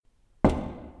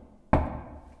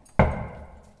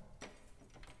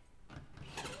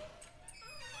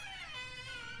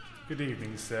Good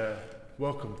evening, sir.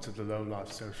 Welcome to the Low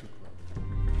Life Social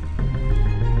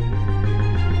Club.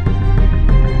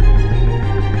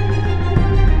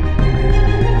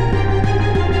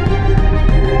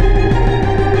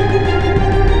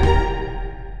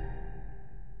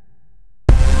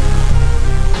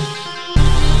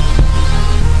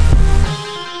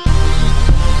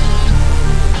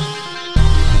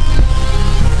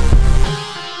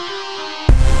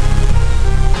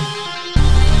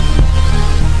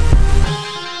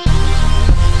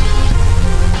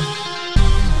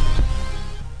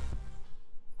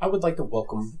 I would like to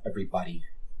welcome everybody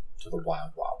to the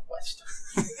Wild Wild West.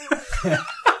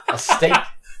 A state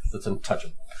that's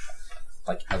untouchable,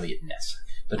 like Elliot Ness.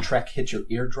 The trek hits your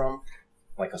eardrum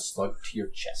like a slug to your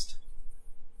chest.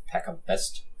 Pack a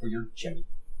vest for your Jimmy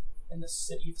in the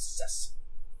city of Cess.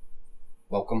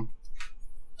 Welcome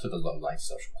to the Low Life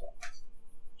Social Club.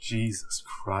 Jesus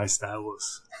Christ, that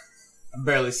was... I'm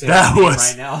barely saying That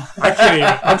was... right now. I can't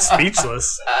even... I'm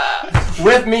speechless.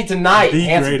 With me tonight, The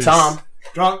handsome greatest. Tom.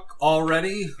 Drunk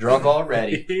already? Drunk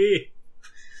already.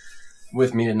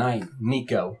 With me tonight,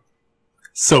 Nico.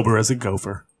 Sober as a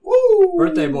gopher. Woo!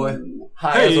 Birthday boy.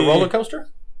 High as a roller coaster?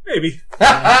 Maybe.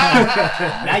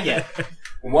 Not yet.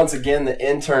 Once again, the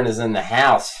intern is in the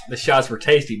house. The shots were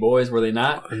tasty, boys, were they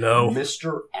not? No.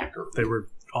 Mr. Ackerman. They were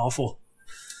awful.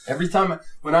 Every time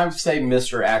when I say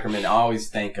Mr. Ackerman, I always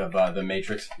think of The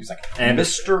Matrix. He's like, And-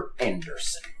 Mr.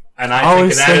 Anderson. And I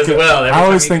think of that as well. I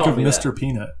always think of Mr.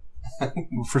 Peanut.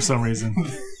 For some reason.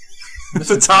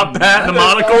 The top hat and the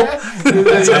monocle.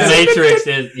 The Matrix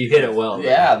is, you hit it well.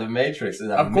 Yeah, The Matrix.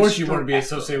 Of course you Mr. want to be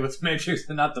Ackerman. associated with Matrix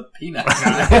and not the peanut guy.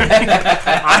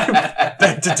 I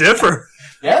beg to differ.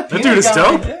 Yeah, That Peanut dude is guy,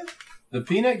 dope. yeah. The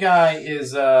Peanut Guy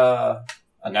is a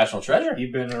national treasure.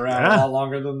 You've been around Yeah. a lot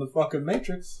longer than the fucking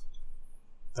Matrix.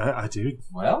 I do.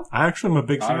 Well, I actually am a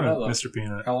big I fan don't of know, though. Mr.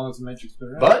 Peanut. How long has the Matrix been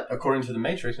around? but according to The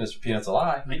Matrix, Mr. Peanut's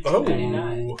alive.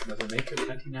 1999. Oh. Was it Matrix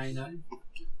 1999?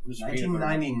 Mr. Peanut Butter.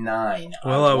 1999.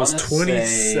 Well, I was wanna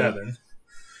 27. say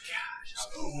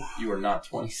you were not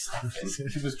 27.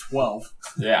 He was 12.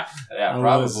 yeah, I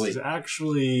probably. was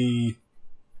actually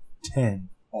 10.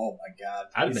 Oh my god.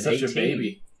 I'd have He's been such a 18.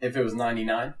 baby. If it was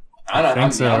 99, I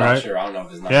think so, I'm not right? sure. I don't know if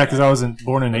it's 99. Yeah, because I wasn't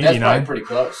born in But that's probably 89. pretty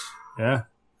close. Yeah.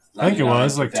 I think it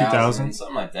was, like 2000.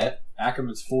 something like that.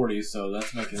 Ackerman's 40, so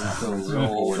that's making him feel real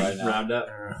old right now. Round up.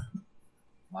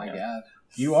 My Yeah. god.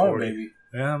 You are 40. a baby.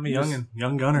 Yeah, I'm a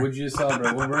young gunner. Would you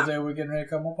celebrate? What birthday are we getting ready to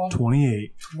come up on?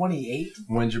 28. 28?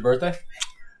 When's your birthday?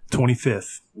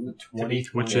 25th, The 20th,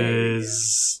 which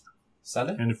is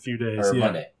Sunday in a few days. or Yeah.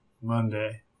 Monday.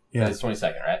 Monday. Yeah, Yeah. it's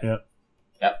 22nd, right? Yep.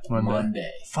 Yep. Monday.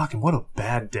 Monday. Fucking what a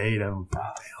bad day to...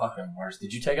 Fucking worse.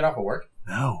 Did you take it off of work?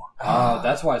 No.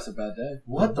 That's why it's a bad day.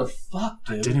 What the fuck,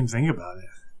 I dude? didn't even think about it.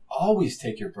 Always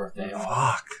take your birthday off.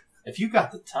 Fuck. If you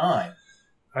got the time.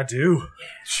 I do.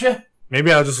 Shit.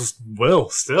 Maybe I just will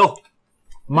still.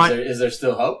 Is there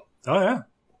still hope? Oh, yeah.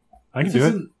 I can If do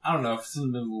it's it. in- I don't know if it's in the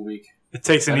middle of the week. It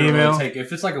takes an I don't really email.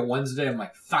 if it's like a Wednesday, I'm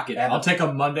like, fuck it. Yeah, I'll take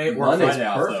a Monday or Monday's Friday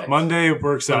off, perfect. though. Monday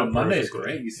works So out Monday's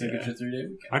perfectly. great. You still get Yeah. your 3-day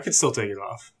weekend. I could still take it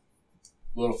off.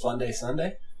 Little fun day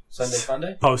Sunday? Sunday fun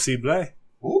day? Possible.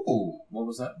 Ooh. What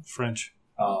was that? French.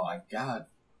 Oh, my God.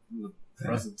 The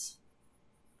presents.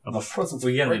 The presents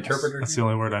We get an breaks. interpreter. That's the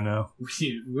only word I know.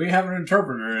 We have an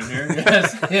interpreter in here.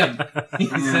 That's him. He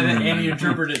said it and he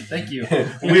interpreted it. Thank you.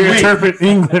 We interpret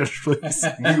English, please.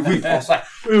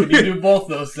 You do both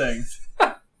those things.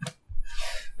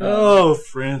 Oh,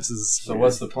 Francis. So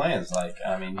what's the plans? Like,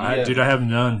 I mean, Dude, I have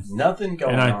none. nothing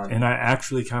going on. And I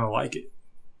actually kind of like it.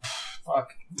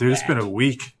 Fuck. Dude, it's been a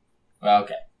week. Well,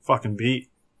 okay. Fucking beat.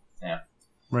 Yeah.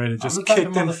 Ready to just I'm the type kick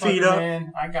of them feet motherfucker, up.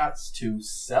 Man, I got to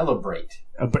celebrate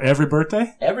Every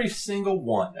birthday? every single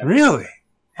one. Really?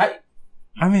 Hey,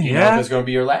 I mean, you know if yeah. it's going to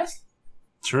be your last?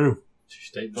 True.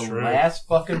 State The True. last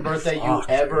fucking birthday you Fuck,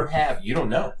 ever dude. have. You don't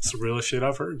know. It's the realest shit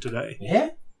I've heard today. Yeah.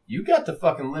 You got to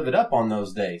fucking live it up on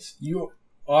those days. Well,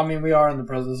 I mean, we are in the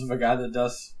presence of a guy that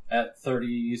does, at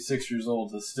 36 years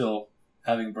old, is still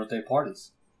having birthday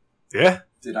parties. Yeah.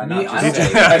 Did I Me, not I just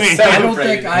don't- say I I mean, I don't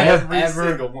celebrated think I have every ever-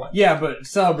 single one. Yeah, but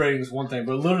celebrating is one thing,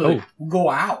 but literally,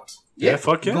 go out. Yeah,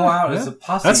 fuck yeah. Go out Yeah. as a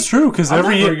posse. That's true, because I'm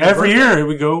not every for your every birthday. year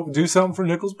we go do something for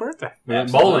Nichols' birthday. We went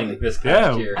Absolutely. bowling this Yeah.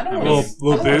 past year. I don't A want little- to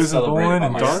little booze and celebrate bowling by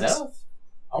and darts. myself.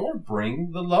 I want to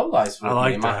bring the lowlights with I like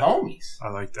me and my that. homies. I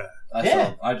like that.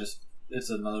 Yeah. It's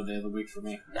another day of the week for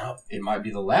me. No, it might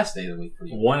be the last day of the week for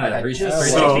you. One out of I three- just-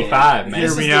 365, man. Hear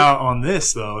This me is the- out on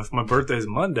this, though. If my birthday's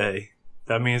Monday,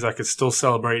 that means I could still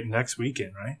celebrate next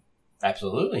weekend, right?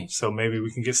 Absolutely. So maybe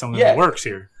we can get something Yeah. that works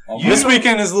here. You- This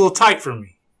weekend is a little tight for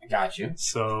me. Got you.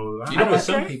 So You know, with okay.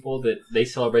 some people that they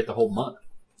celebrate the whole month.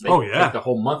 They Oh, yeah. take the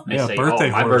whole month. And they Yeah, say, birthday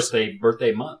my horse.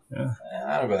 birthday month.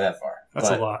 I don't go that far. That's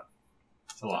but, a lot.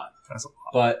 It's a lot. That's a lot.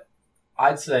 But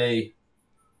I'd say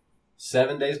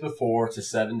 7 days before to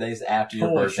 7 days after your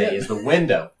Holy birthday shit. is the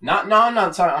window. I'm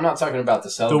not talking about to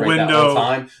celebrate that window whole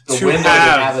time. The to window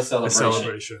have to have a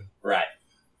celebration. Right. Right.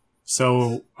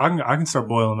 So I can start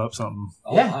boiling up something.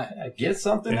 Oh, yeah. my. Get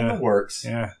something in Yeah. the works.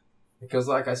 Yeah. Because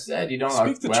like I said, you don't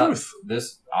Speak the truth.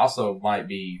 This also might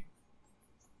be,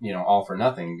 all for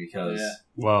nothing because Yeah.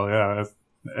 Well, yeah.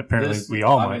 Apparently, This- we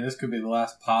all I might. mean, this could be the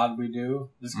last pod we do.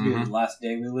 This could be Mhm. the last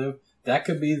day we live. That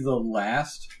could be the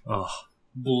last Oh,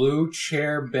 Blue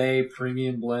Chair Bay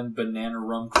Premium Blend Banana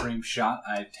Rum Cream shot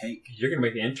I take. You're going to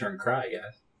make the intern cry,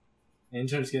 guys.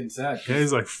 Intern's getting sad. yeah,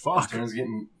 he's like, fuck. Turner's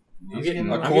getting. I'm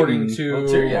getting- According I'm to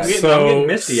teary-eyed. I'm getting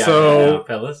misty eyed now,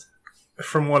 fellas.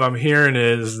 From what I'm hearing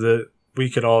is that we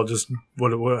could all just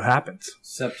what happens.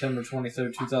 September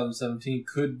 23rd, 2017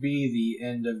 could be the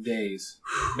end of days.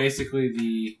 Basically,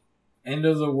 the end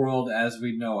of the world as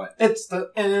we know it. It's the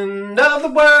end of the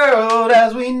world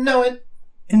as we know it.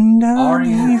 And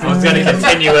Arian- I was going to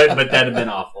continue it, but that'd have been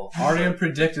awful. R.E.M.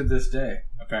 predicted this day,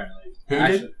 apparently. Who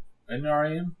Actually, isn't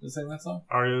R.E.M. that sang that song?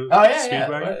 Are Oh yeah,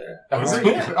 Speedwagon? yeah. Was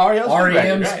it?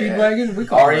 R.E.M. Speedwagon? We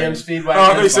call REM Speedwagon. Oh,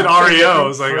 I thought you said REO. I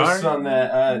was like, first sung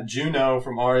that Juno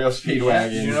from REO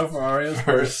Speedwagon. You know, for R.E.M.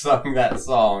 first sung that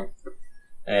song,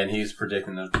 and he's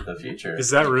predicting the future.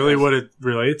 Is that really what it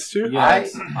relates to? Yeah.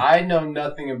 I know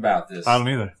nothing about this. I don't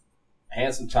either.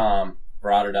 Handsome Tom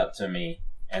brought it up to me,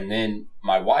 and then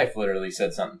my wife literally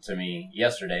said something to me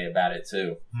yesterday about it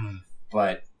too.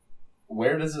 But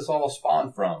where does this all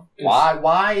spawn from?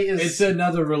 Why is It's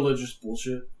another religious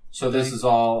bullshit. so? This is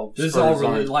all. This is all spurs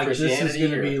on really like this is Christianity,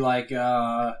 going to or- be like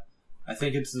I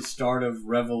think it's the start of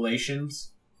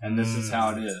Revelations, and this is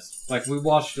how it is. Like we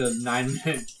watched a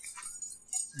 9-minute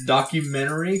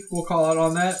documentary, we'll call it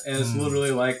on that, and it's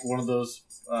literally like one of those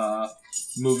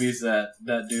movies that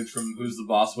dude from Who's the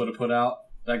Boss would have put out.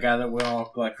 That guy that went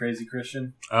all like crazy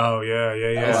Christian. Oh yeah, yeah,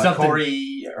 yeah. Something-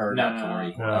 Corey or No, not no,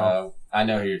 Corey. no. I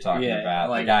know who you're talking Yeah, about.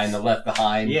 like- The guy in the Left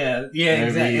Behind. Yeah, movies,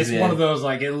 exactly. It's yeah. one of those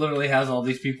like it literally has all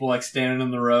these people like standing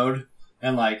in the road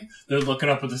and like they're looking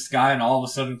up at the sky and all of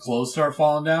a sudden clothes start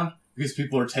falling down because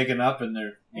people are taken up and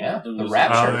they're Yeah, they're the losing-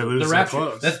 rapture. Oh, they lose The their rapture.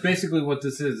 clothes. That's basically what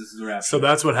this is. This is the rapture. So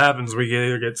that's what happens. We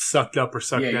either get sucked up or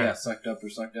sucked down. yeah, sucked up or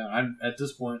sucked down. I'm at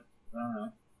this point. I don't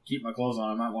know. Keep my clothes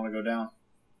on. I might want to go down.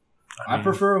 I mean,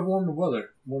 prefer a warmer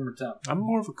weather, warmer temp. I'm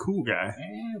more of a cool guy.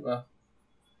 Well,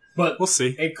 but We'll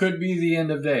see. it could be the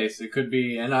end of days. It could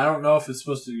be, and I don't know if it's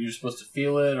supposed to. You're supposed to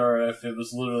feel it, or if it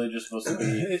was literally just supposed to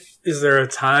be. Is there a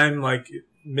time like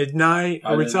midnight? I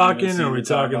Are we didn't even talking? see Or are we the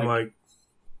time, talking like-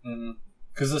 like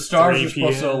Because the stars 3 are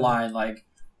supposed to PM. align. Like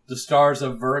the stars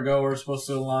of Virgo are supposed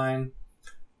to align.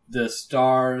 The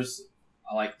stars,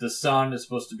 like the sun, is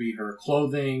supposed to be her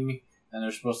clothing, and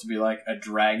there's supposed to be like a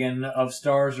dragon of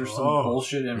stars or some Oh.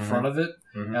 bullshit in Mhm. front of it.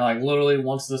 Mhm. And like literally,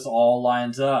 once this all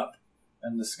lines up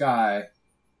in the sky,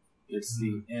 it's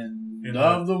the end You know.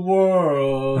 of the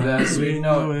world as we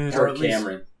know it. Or Kirk at least-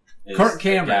 Cameron. Is Kirk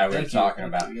Cameron. the guy we're thank you. talking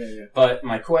about. Yeah, yeah. But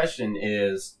my question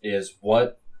is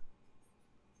what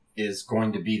is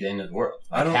going to be the end of the world?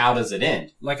 I Like, don't- how does it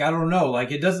end? Like I don't know.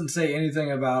 Like it doesn't say anything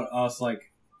about us.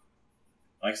 Like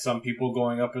some people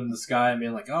going up in the sky and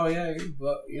being like, "Oh yeah,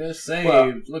 you're saved.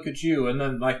 Well- Look at you," and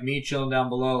then like me chilling down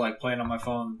below, like playing on my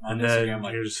phone on and then Instagram.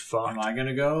 Like, you're just am fucked. I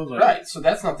gonna go? Like, Right. So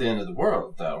that's not the end of the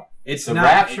world, though. It's The not.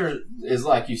 rapture is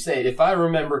like you say. If I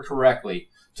remember correctly,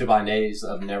 to my days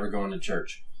of never going to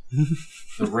church,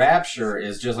 the rapture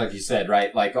is just like you said,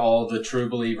 right? Like all the true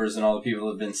believers and all the people who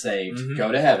have been saved Mhm.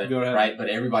 go to heaven, Go to heaven. right? But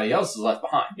everybody else is left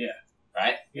behind. Yeah.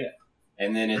 Right? Yeah.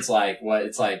 And then it's like, what?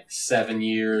 It's like 7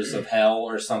 years of hell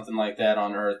or something like that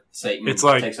on Earth. Satan It's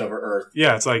like- takes over Earth.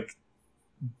 Yeah, it's like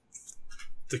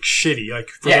shitty. Like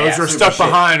for Yeah, those yeah, who are super stuck shitty.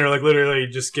 behind, or like literally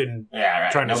just getting. Yeah,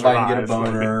 right. Trying to Nobody can get a survive.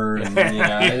 boner. And,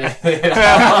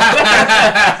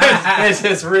 it's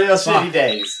just real shitty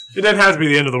days. It doesn't have to be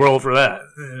the end of the world for that.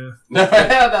 Yeah. No,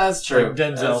 that's true. like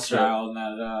Denzel That's true. style in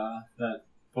that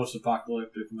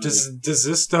post-apocalyptic movie. Does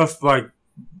this stuff like?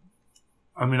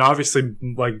 I mean, obviously,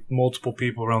 like multiple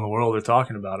people around the world are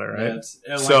talking about it, Yeah, right?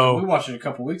 like, So- we watched it a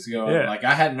couple weeks ago. Yeah. And, like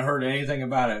I hadn't heard anything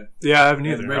about it. Yeah, I haven't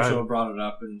And either. Rachel brought it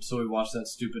up, and so we watched that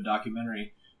stupid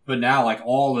documentary. But now, like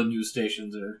all the news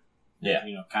stations are, Yeah.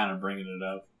 kind of bringing it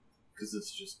up because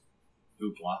it's just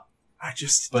hoopla. I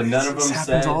just. But none of this them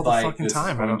happens said all the like fucking this time.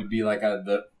 is I going don't. to be like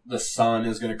the sun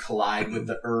is going to collide with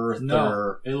the Earth, No,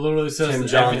 or it literally says Kim that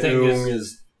Jong everything Un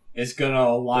is. is going to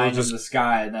align just- in the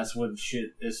sky, and that's when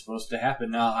shit is supposed to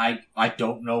happen. Now, I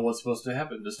don't know what's supposed to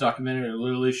happen. This documentary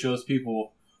literally shows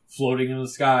people floating in the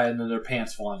sky, and then their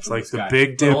pants falling It's from like the sky. the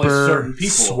Big But only Dipper certain people.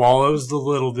 swallows the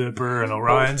Little Dipper, and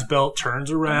Orion's belt turns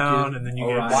around, and then you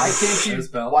Orion.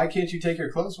 get. Why can't you take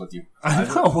your clothes with you? I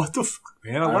know, what the fuck,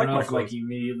 man? I I like don't know my if clothes. like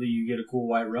immediately you get a cool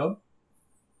white robe.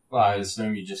 Well, I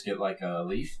assume you just get like a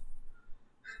leaf.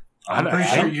 I'm I- pretty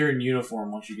I- sure you're in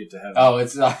uniform once you get to heaven. Oh,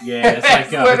 it's yeah, it's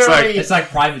like literally. it's like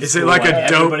private. Is it school. like a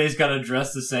dope- Everybody's got to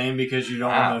dress the same because you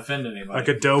don't want to offend anybody. Like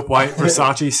a dope white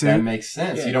Versace that suit. makes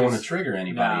sense. Yeah, you don't want to just- trigger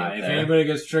anybody Nah, up if there. anybody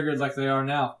gets triggered like they are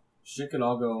now, shit could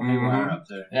all go haywire up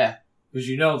there. Yeah. Because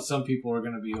you know some people are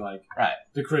going to be like Right.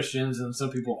 the Christians, and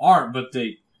some people aren't, but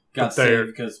they got But they're-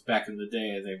 saved because back in the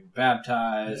day they were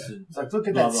baptized. And, It's like, look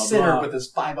at Blah, that blah, sinner blah. with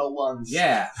his 501s.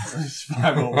 yeah,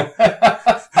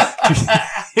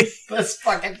 This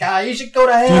fucking guy, you should go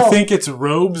to Do hell. you think it's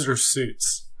robes or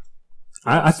suits?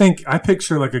 I think I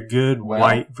picture like a good Well-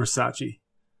 white Versace.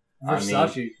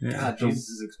 Versace. yeah. God, Jesus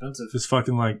is expensive. Just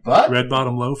fucking like But- red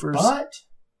bottom loafers. But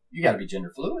you got to be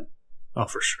gender fluid. Oh,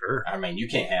 for sure. I mean, you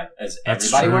can't have That's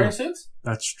everybody true. wearing suits.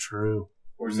 That's true.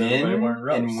 Or is everybody Men wearing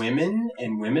robes? and women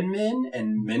and women men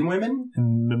and men women.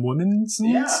 And women's.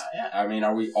 Yeah, yeah. I mean,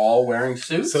 are we all wearing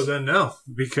suits? So then no,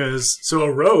 because so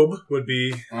a robe would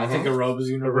be I think a robe is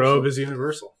a universal. robe is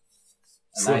universal.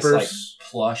 a Slippers. nice like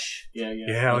plush, Yeah.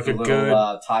 Yeah, with like a little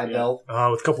good tie yeah. belt.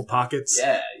 with a couple pockets.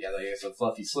 Yeah, like some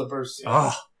fluffy slippers.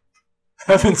 Oh,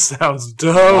 heaven sounds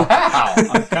dope. Wow.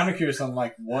 I'm kind of curious on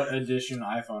like what edition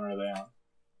iPhone are they on?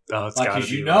 Oh, it's Like, gotta because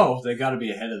be you right. know they got to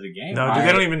be ahead of the game. No, Right. dude,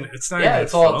 they don't even. It's not Yeah, even.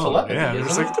 it's a all phone. telepathy, Yeah,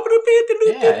 it's isn't like.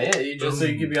 yeah, you Just just so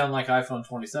you could be on like iPhone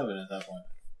 27 at that point.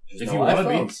 There's If no you want to be,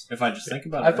 iPhones. if I just think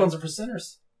about it, iPhones are for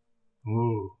sinners.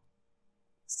 Ooh.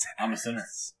 I'm a sinner.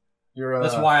 You're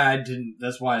That's why I didn't.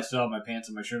 That's why I still have my pants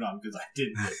and my shirt on because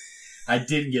I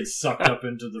didn't get sucked up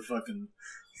into the fucking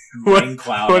What- rain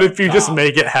cloud. What up if you just top.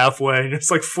 make it halfway and it's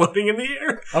like floating in the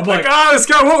air? I'm Like, like, this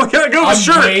guy won't let go of I'm the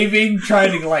shirt. waving,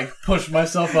 trying to like push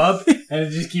myself up, and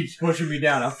it just keeps pushing me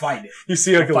down. I'm fighting it. You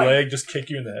see like a Fight. leg just kick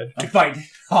you in the head. I'm fighting.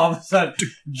 All of a sudden,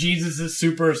 Jesus'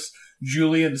 super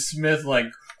Julian Smith like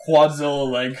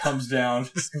Quadzilla leg comes down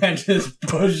and just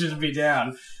pushes me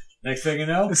down. Next thing you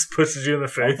know, This pushes you in the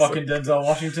I'm face. fucking Denzel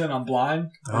Washington. I'm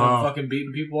blind. And Oh. I'm fucking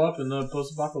beating people up in the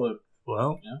post-apocalypse.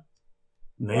 Well, Yeah.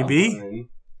 maybe.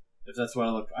 If that's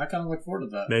what I kind of look forward to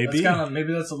that. Maybe.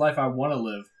 Maybe that's the life I want to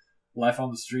live. Life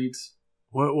on the streets.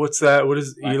 What's that? What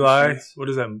is Like the Eli? streets. What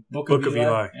is that? Book of Eli.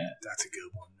 Yeah, That's a good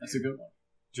one. that's a good one.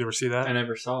 Did you ever see that? I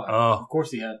never saw it. Oh, Of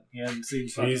course he had. He hadn't seen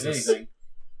fucking Jesus. anything.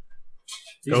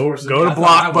 He's go worse than to I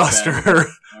thought I was bad.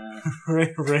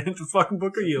 Blockbuster. Rent the fucking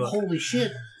Book of Eli. Holy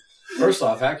shit. First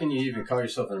off, how can you even call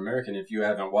yourself an American if you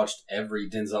haven't watched every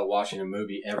Denzel Washington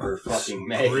movie ever fucking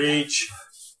made?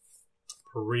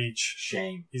 Preach.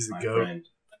 Shame. He's the my goat. friend.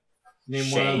 Name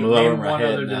Shame. one, Lower name my one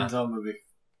head other now. Denzel movie.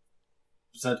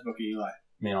 Besides Book of Eli.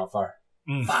 Man on Fire.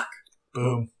 Fuck.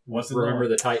 Boom. What's the Remember one?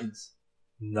 the Titans.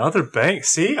 Another bank.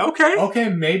 See? Okay. Okay,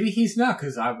 maybe he's not,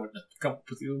 because I wouldn't have come up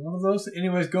with either one of those.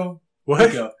 Anyways, go.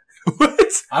 What? Go.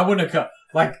 What? I wouldn't have come.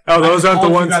 Like, Oh, those I aren't the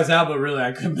called ones- you guys out, but really,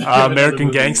 I couldn't. think of another American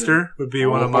movie Gangster would be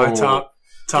one of my Oh. top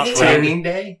Damn. 10. Training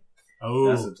Day? Oh,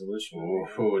 That's a delicious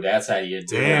movie. Ooh, that's how you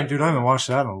do damn, it. dude! I haven't watched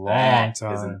that in a long That is an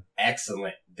time.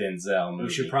 excellent Denzel movie. We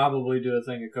should probably do a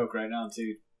thing of Coke right now and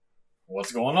see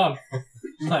what's going on.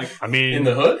 Like, I mean, In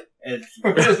the hood? it's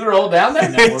Just roll down there?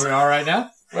 isn't that where we are right now?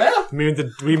 Well, I mean,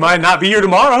 we might not be here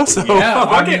tomorrow, so Yeah, fuck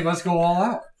I it. mean, let's go all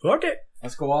out. Fuck it.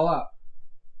 Let's go all out.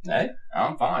 hey,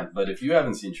 I'm fine. But if you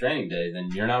haven't seen Training Day, then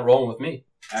you're not rolling with me.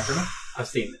 Acronym? I've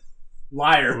seen it.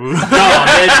 Liar. No, I'm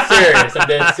dead serious. I'm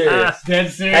dead serious.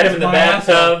 Dead serious. Had him in the my ass off.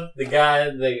 bathtub. The guy,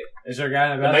 the Is there a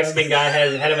guy in the the bathtub? Mexican guy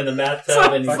had him in the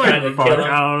bathtub and he's Fuck, trying to fuck, kill I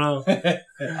him. don't know.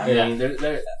 I Yeah. mean,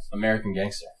 they're American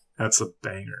Gangster. That's a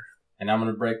banger. And I'm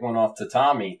going to break one off to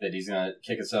Tommy that he's going to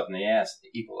kick us up in the ass,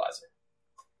 The Equalizer.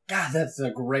 God, that's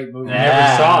a great movie.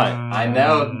 Never saw it. I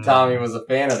know Tommy was a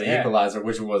fan of The Yeah. Equalizer,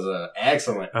 which was an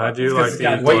excellent. I do Because like it's the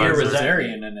got What year Equalizer. was that?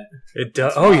 Rosarian in it. It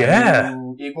does. Oh yeah,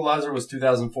 Equalizer was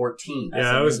 2014. yeah.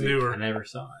 That was movie. I newer. never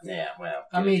saw it. Yeah, well.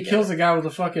 I mean, he kills a guy with a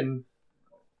fucking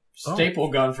Oh. staple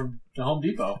gun from the Home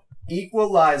Depot.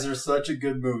 Equalizer's such a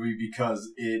good movie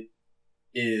because it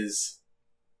is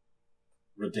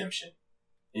redemption.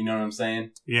 You know what I'm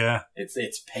saying? Yeah, It's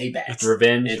payback. It's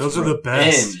Revenge. It's those are the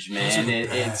best. revenge, man. Those are the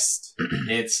best.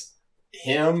 It's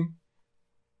him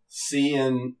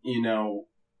seeing,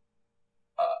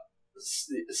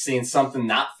 seeing something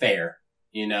not fair,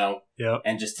 Yep.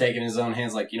 and just taking his own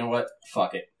hands. Like, you know what?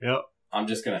 Fuck it. Yep. I'm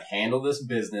just gonna handle this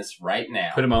business right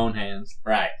now. Put in my own hands.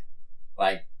 Right.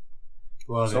 Like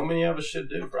Love so it. many of us should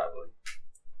do, probably.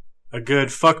 A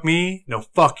good fuck me, no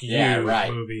fuck you Yeah,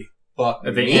 right. movie. Fuck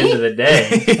At the me? end of the day.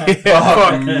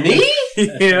 Fuck me?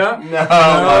 Yeah. No, my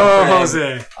Oh, friend.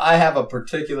 Jose. I have a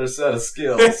particular set of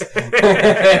skills. Another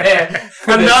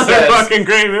says, fucking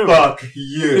great movie. Fuck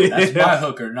you. That's my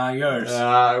hooker, not yours.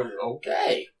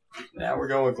 Okay. Now we're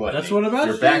going gluttony. That's what about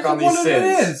You're back on these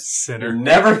sins. You're Sinner.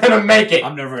 never gonna make it.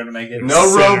 I'm never gonna make it. No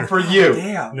Sinner. robe for you.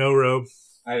 Damn. No robe.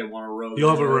 I didn't want a robe. You'll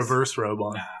have a anyways. reverse robe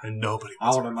on, Nah. and nobody. I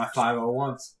wanted my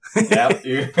 501s. Yep.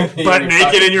 You, But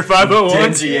naked in your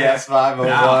 501s. dingy ass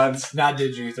 501s. Not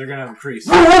dingy. They're gonna have a crease,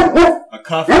 a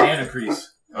cuff and a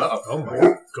crease. Oh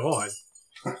my god.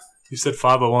 You said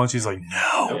 501. She's like,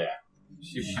 no. Yeah.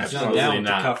 She's Absolutely down with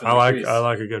the not. cuff and I the like crease. I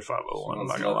like a good 501. I'm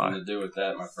not That's gonna nothing lie. to do with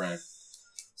that, my friend.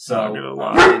 Not gonna So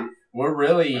lie. I mean,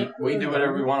 we do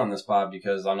whatever we want on this pod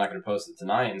because I'm not going to post it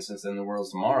tonight, and since then the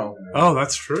world's tomorrow. Oh,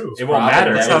 that's true. It won't Probably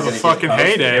matter. Let's never have a gonna get fucking posted.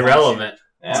 heyday. Irrelevant.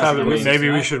 Let's Yeah, have I it. mean, Maybe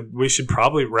tonight. we should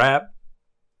probably rap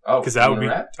Oh, because that you would be.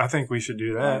 wanna rap? I think we should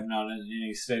do that. I'm not in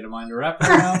any state of mind to rap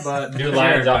right now, but New Jared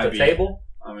lines off might the be. table.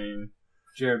 I mean,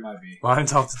 Jared might be.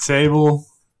 Lines off the table.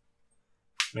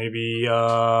 Maybe.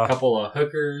 a couple of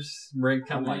hookers bring Oh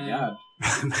come my in. god,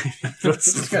 maybe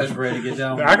this guy's ready to get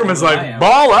down. Ackerman's more than like, I am.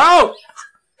 ball out.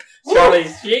 Charlie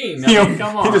Sheen. I You mean, know,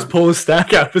 come on. he just pulled his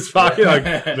stack out of his pocket. Like,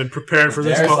 been preparing for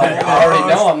this. Derek's moment. like, I already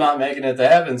know I'm not making it to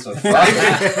heaven, so fuck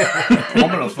it. I'm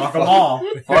gonna fuck them all.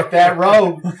 Fuck that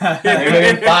robe. Maybe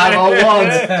in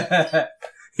 501s.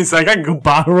 He's like, I can go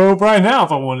buy a robe right now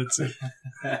if I wanted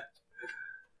to.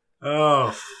 Oh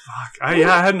fuck! I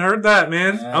hadn't heard that,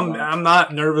 man. Yeah, I'm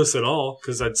not nervous at all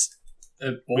because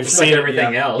We've seen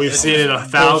everything else. we've seen it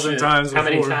 1,000 times How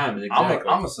before. many times exactly?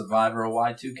 I'm a survivor of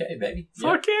Y2K, baby.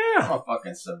 Fuck I'm yeah! a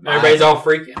fucking survivor. Everybody's all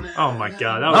freaking. Oh my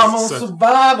god, that I'm a was such.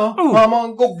 survivor. Ooh. I'm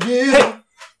gonna go get it.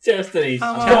 Destiny's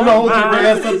I'm I Child. don't know the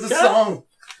rest of the song.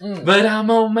 But I'm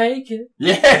gonna make it.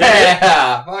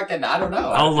 Yeah, fucking, I don't know.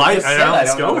 I'll like- just I said know,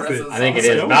 let's don't go know with the rest it. of the I think it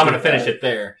song. is, but I'm gonna finish it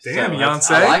there. Damn, So,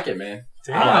 Beyonce. I like it, man.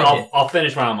 Damn. I'll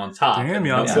finish when I'm on top. Damn, and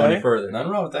don't Beyonce. go any further.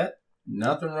 Nothing wrong with that.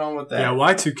 Nothing wrong with that. Yeah,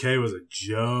 Y2K was a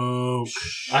joke.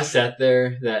 I sat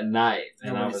there that night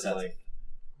and I Nobody was said like,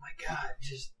 "Oh my god,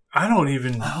 just I don't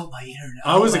even. hope my internet.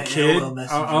 I was a kid.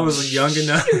 I was young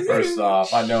enough. First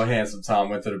off, I know Handsome Tom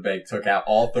went to the bank, took out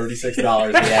all $36 he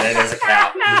had in his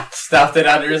account, stuffed it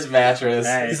under his mattress.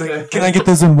 Hey. He's like, can I get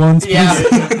those in ones, please?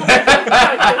 Yeah.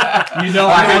 You know,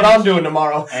 I know what I'm doing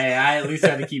tomorrow. Hey, I at least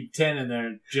had to keep 10 in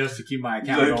there just to keep my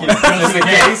account Just going. keep- just in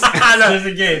case. Just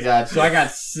in case. Gotcha. So I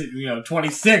got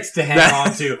 26 to hang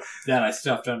on to that I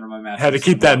stuffed under my mattress. Had to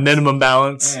keep that minimum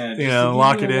balance. Yeah, You just know, to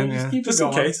lock keep it in. just Yeah. keep it Just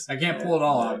in going. case. I can't pull it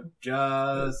all out.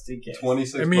 Just in case.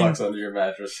 26 I mean- bucks under your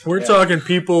mattress. We're Yeah. talking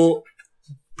people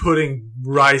putting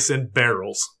rice in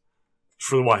barrels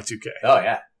for the Y2K. Oh,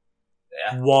 yeah.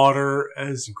 Water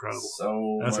is incredible.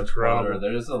 So That's much incredible. water.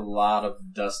 There's a lot of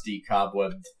dusty,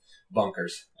 cobwebbed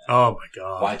bunkers. Oh my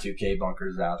god. Y2K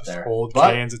bunkers out Just there. old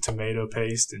But cans of tomato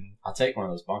paste and I'll take one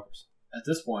of those bunkers. At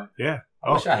this point, I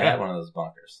wish I yeah. had one of those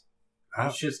bunkers. Oh.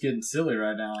 this shit's getting silly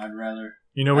right now. I'd rather.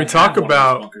 You know, we I talk have one of those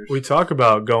about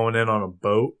bunkers. going in on a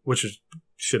boat, which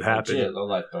should happen. Legit, low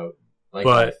life boat. Lake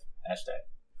But- life. Hashtag.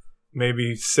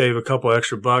 Maybe save a couple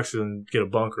extra bucks and get a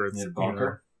bunker. It's, Need a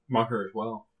bunker. bunker as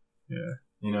well."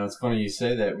 You know, it's funny you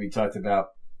say that. We talked about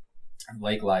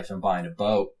lake life and buying a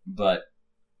boat, but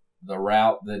the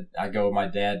route that I go with my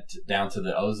dad down to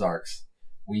the Ozarks,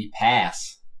 we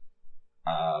pass.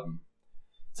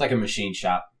 It's like a machine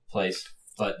shop place,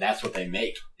 but that's what they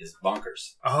make is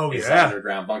bunkers. Oh It's yeah,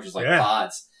 underground bunkers like Yeah.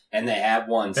 pods, and they have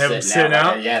one They have them sitting sitting out.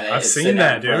 out? Like, yeah, I've it's seen sitting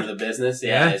out that, in front dude. of the business.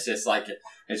 Yeah, Yeah. it's just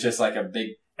like a big.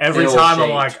 every Bill time I'm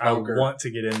shaped like, bunker. I want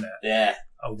to get in that. Yeah,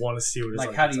 I want to see what it's like.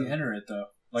 Like, how do you inside. enter it though?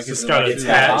 Like, It's is just it got like a it's through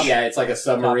the hatch. top? yeah, it's like a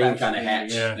submarine hatch kind of thing,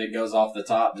 hatch yeah. that goes off the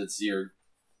top.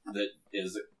 That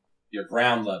is your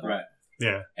ground level. Right.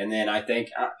 Yeah, And then I think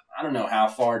I don't know how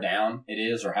far down it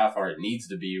is or how far it needs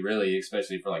to be, really,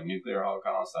 especially for like nuclear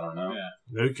holocaust. I don't know. Yeah.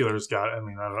 nuclear's got. I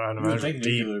mean, I don't I would imagine think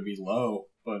deep. nuclear would be low,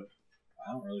 but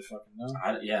I don't really fucking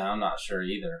know. I'm not sure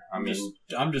either. I mean,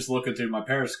 I'm just looking through my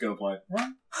periscope like, what?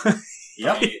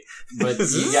 yep. But you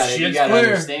Shit's gotta clear.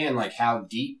 understand like how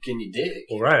deep can you dig?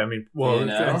 Well, right. I mean, well, You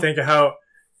know? think of how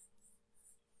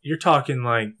you're talking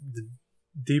like the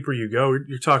deeper you go,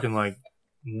 you're talking like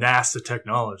NASA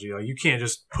technology. Like you can't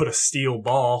just put a steel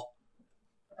ball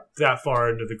that far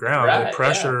into the ground. Right, The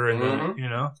pressure yeah. and Mhm. the, you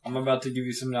know, I'm about to give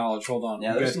you some knowledge. Hold on.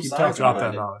 Yeah, you there's guys some keep science talking. drop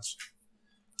behind that it. knowledge.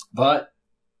 But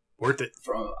Worth it.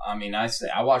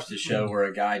 I watched a show where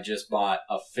a guy just bought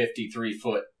a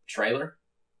 53-foot trailer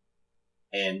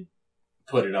and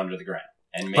put it under the ground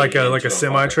and made Like it a into bunker.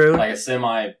 semi-trailer? like a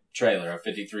semi trailer, a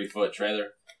 53-foot trailer,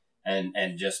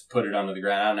 and just put it under the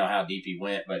ground. I don't know how deep he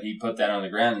went, but he put that on the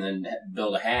ground and then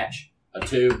built a hatch, a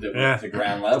tube that went to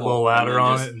ground A level. little ladder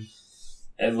on just, it.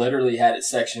 It literally had it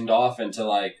sectioned off into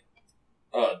like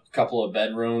a couple of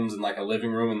bedrooms and like a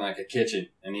living room and like a kitchen.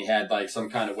 And he had like some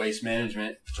kind of waste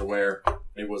management to where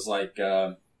it was like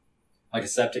a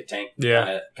septic tank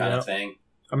kind of thing.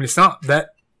 I mean, it's not that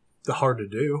hard to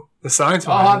do. The science Oh,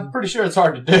 behind I'm pretty sure it's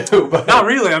hard to do, but not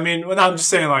really. I mean, I'm just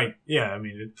saying, like, yeah, I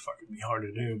mean, it'd fucking be hard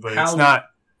to do, but it's not.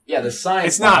 yeah, the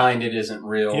science It's not- behind it isn't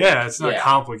real. Yeah, it's not Yeah.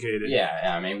 complicated.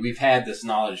 Yeah, I mean, we've had this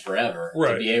knowledge forever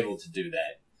Right. to be able to do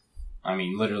that. I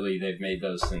mean, literally, they've made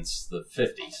those since the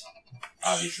 50s.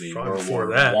 Obviously, Probably World before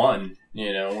War that. One,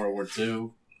 World War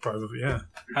Two, Probably, yeah.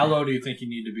 How low do you think you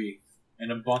need to be in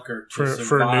a bunker to For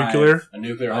survive nuclear, a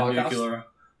nuclear a holocaust. nuclear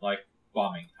like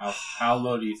bombing? How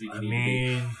low do you think I you need to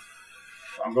be? mean,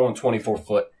 I'm going 24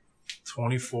 foot.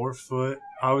 24 foot.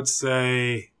 I would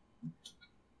say.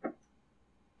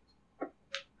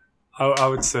 I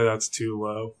would say that's too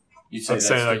low. You say I'd that's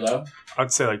say too like- low?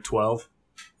 I'd say like 12.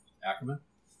 Ackerman?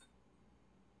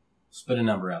 Spit a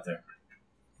number out there.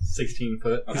 16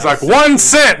 foot. He's like, 1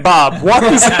 cent, Bob.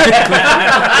 1 cent.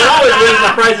 I always win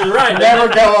the price is right.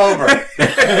 Never go over.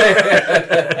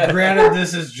 Granted,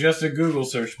 this is just a Google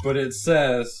search, but it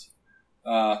says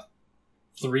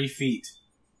 3 feet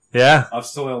Yeah. of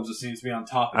soil just seems to be on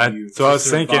top of you. So I to was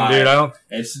thinking, survive. dude, I don't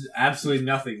Absolutely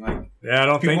nothing. Like I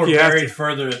don't people think are you have buried to.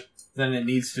 further than it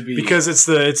needs to be. Because it's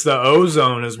the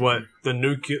ozone is what the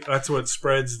nuclear, that's what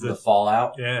spreads The the,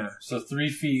 fallout. yeah. so 3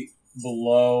 feet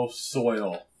below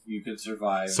soil, you could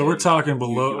survive. So we're talking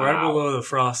below, Wow. right below the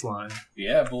frost line.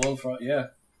 Yeah, below front. Yeah,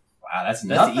 Wow, that's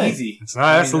that's nothing. easy. It's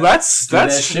not, I mean, that's Do that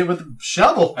that's, shit with a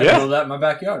shovel. I Yeah. build that in my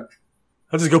backyard.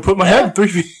 I'll just go put my head 3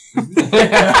 feet. There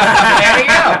you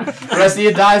go. The rest of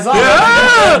you dies off.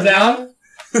 Yeah. Down.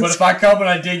 But if I come and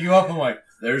I dig you up, I'm like,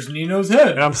 there's Nino's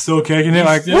head. And I'm still kicking it He's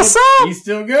like, still- what's up? He's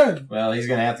still good. Well, he's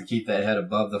gonna have to keep that head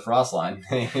above the frost line.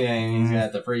 He's gonna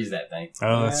have to freeze that thing.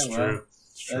 Oh, that's Yeah, true.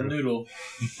 It's That true. noodle.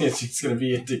 It's just gonna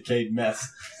be a decayed mess.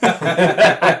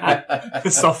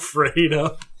 It's all frayed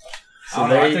up. So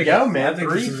there you go, I man. think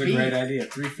 3 this is a feet. great idea.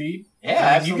 3 feet.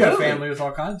 Yeah, I mean, you got a absolutely. family with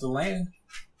all kinds of land.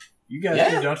 You guys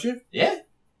Yeah. do, don't you? Yeah,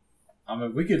 I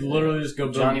mean, we could literally just go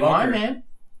build Johnny a bunker. Wine, man.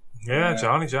 Yeah, Yeah.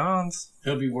 Johnny Johns.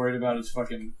 He'll be worried about his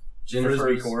fucking Jennifer's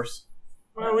frisbee course.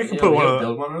 Well, we can Yeah, put one gotta of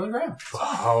build one on the ground.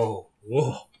 Oh,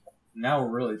 whoa. Now we're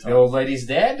really The talking. old lady's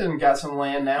dad and got some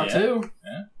land now Yeah. too.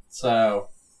 Yeah. So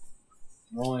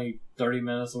We're only 30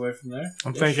 minutes away from there.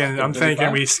 I'm Yeah, thinking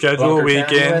fucking we 35. schedule a Bunker Town,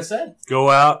 weekend, USA. go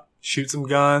out, shoot some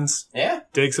guns, Yeah,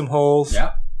 dig some holes,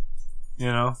 Yeah. you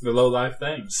know, The low life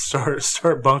things.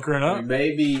 start bunkering we up.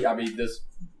 may be. I mean, this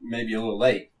may be a little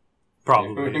late. We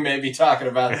Probably. may be talking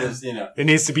about this. It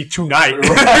needs to be tonight.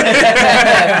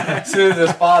 As soon as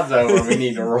this pod's over, we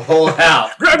need to roll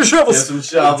out. Grab your Get shovels. some Is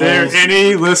there shovels.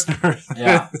 any listener?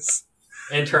 Yeah.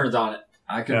 Interns on it.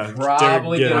 I could Yeah,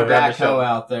 probably get get a it. Grab the backhoe shovel.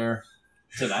 out there.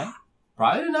 Tonight?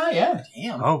 Probably tonight, yeah.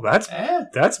 Damn. Oh, that's Yeah.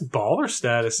 baller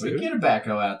status, We dude. can get a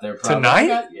backhoe out there probably.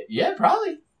 Tonight? Yeah,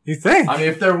 probably. You think? I mean,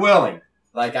 if they're willing.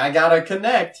 Like, I gotta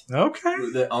connect Okay.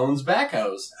 that owns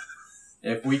backhoes.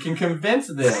 If we can convince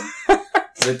them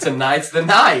that tonight's the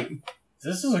night,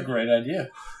 This is a great idea.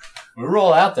 we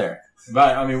roll out there.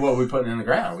 But, I mean, what are we putting in the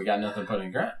ground? We got nothing put in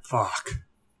the ground. Fuck.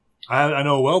 I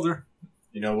know a welder.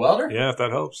 You know, welder? Yeah, if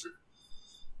that helps.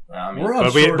 Well, I mean, We're on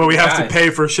But short we have guys. to pay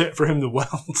for shit for him to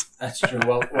weld. that's true.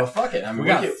 Well, fuck it. I mean, We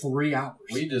got could- 3 hours.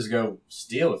 we just go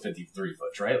steal a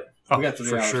 53-foot trailer. Oh, We got 3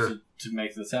 for hours sure. to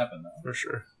make this happen, though. For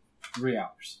sure. 3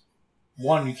 hours.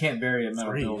 One, you can't bury a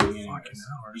metal 3 building fucking anyways.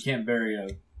 hours. You can't bury a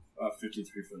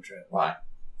 53-foot trailer. Why?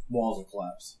 Walls will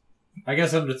collapse. I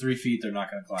guess under 3 feet, they're not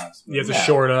going to collapse. You have to Yeah.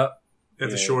 shore it up. You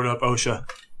have to Yeah. shore it up OSHA.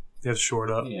 You have to shore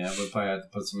it up. Yeah, we probably have to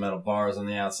put some metal bars on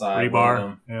the outside. Rebar. weld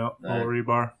them. Yeah, Alright. little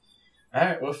rebar. All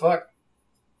right, well, fuck.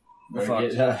 We're Better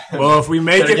fucked. get, Well, if we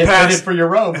make better it get fitted past, for your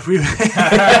rope. if we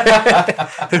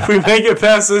if we make it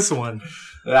past this one,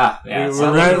 Yeah, We're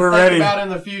something ready- to we're think ready. about in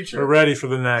the future. we're ready for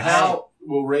the next. How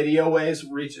will radio waves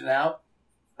reach it out?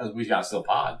 As we got still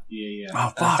pod. Yeah.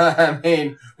 Oh fuck! I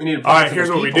mean, we need to. All right, here's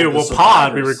what we do. We'll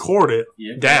pod. We record it.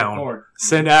 Yeah, Down. record.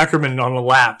 Send Ackerman on a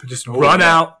lap. Just Oh, run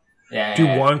yeah. out, Yeah, do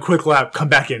one quick lap, come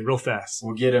back in real fast.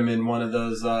 We'll get him in one of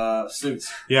those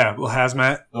suits, Yeah, little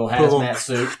hazmat. little Put a little- hazmat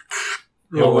suit.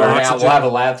 Little We'll run out. oxygen. We'll have a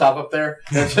laptop up there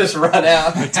and just run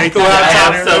out. Take the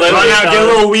laptop, Absolutely. run out, get a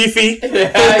little Wi-Fi,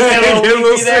 Yeah, get a little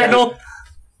Wi-Fi there. signal.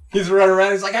 He's running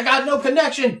around. He's like, I got no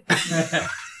connection.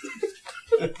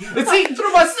 It's eating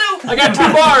through my soup. I got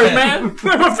 2 bars, man.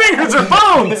 My fingers are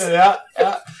bones. Yeah.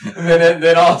 And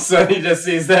then all of a sudden he just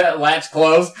sees that latch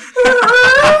close.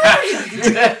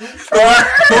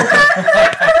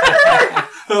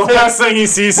 The last thing he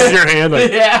sees is your hand.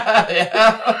 Like,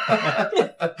 Yeah.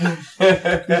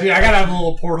 Dude, I gotta have a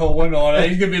little porthole window on it.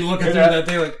 He's gonna be looking through that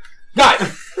thing like, God!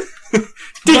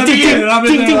 ding, Let ding, me in, ding, and I'm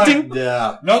in ding, there ding, like, ding.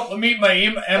 Yeah. nope, let me eat my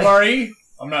MRE.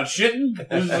 I'm not shitting.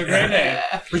 This is a great day.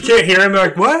 We can't hear him. They're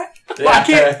like, what? I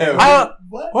can't.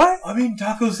 What? I'm eating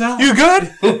taco salad. You good?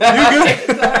 You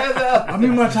good? I'm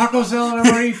eating my taco salad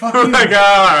MRE. Fuck I'm you. like, all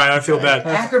right, I feel bad.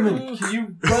 Ackerman, can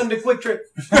you run to Quick Trip?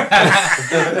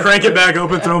 Crank it back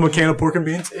open, throw him a can of pork and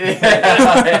beans.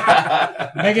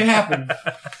 Yeah. Make it happen.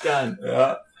 Done.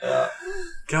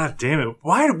 God damn it!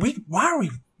 Why are we?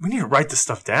 We need to write this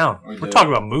stuff down. We We're do. talking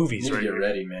about movies You right get here.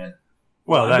 ready, man.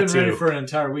 Well, I've that been ready too. for an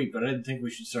entire week, but I didn't think we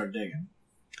should start digging.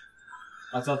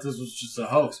 I thought this was just a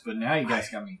hoax, but now you guys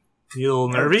got me. You a little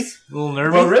nervy? A little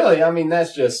nervy? Well, really, I mean,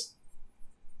 that's just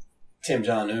Kim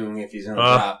Jong-un if he's going to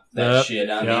drop that yep, shit.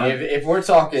 I yeah. mean, if we're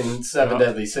talking 7 Yep.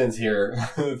 deadly sins here,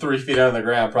 3 feet on the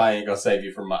ground probably ain't going to save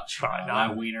you from much. Fine,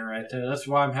 My wiener right there. That's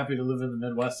why I'm happy to live in the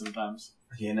Midwest sometimes.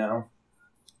 You know?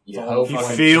 You It's all hope You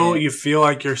one feel can't. you feel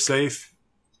like you're safe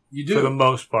You for the do.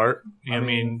 most part. I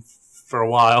mean, for a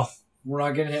while. We're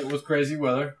not getting hit with crazy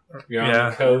weather. You're Yeah.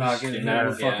 on the We're not coast. getting You're hit not,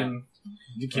 with yeah. fucking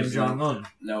Kim There's Jong-un.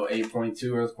 No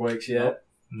 8.2 earthquakes yet.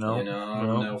 No, You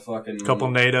know, no fucking... couple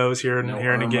NATOs here and No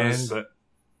here and again, Irmas. but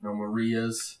No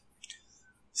Marias.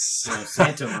 No,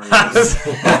 Santa Maria.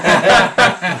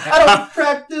 I don't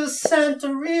practice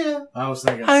Santeria. I was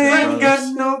thinking. I ain't Brothers.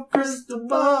 got no crystal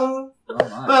ball. Oh,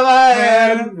 my. But I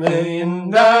had $1 million.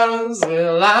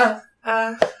 Will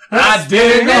I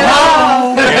dig a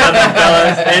hole. Yeah,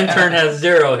 fellas. Intern has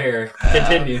 0 here.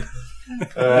 Continue.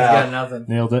 He's got nothing.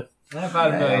 nailed it. If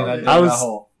I had $1 million, I'd dig I was- that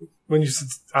hole. When you,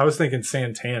 I was thinking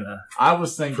Santana I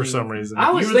was thinking for some reason.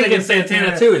 I was You were thinking thinking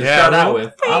Santana Santana. too to Yeah, start out really?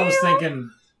 with. I was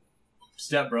thinking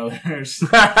Step Brothers.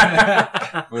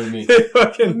 What do you mean?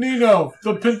 Fucking Nino,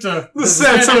 the Pinta, The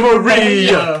Santa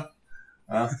Maria.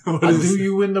 what I is do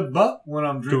you in the butt when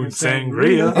I'm doing drinking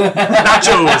sangria? sangria.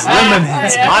 Nachos,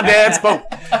 lemonades, my dad's boat.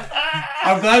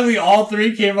 I'm glad we all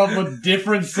 3 came up with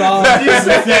different songs Did you at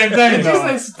the same Did time. you though.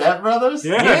 say Step Brothers?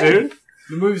 Yeah, dude.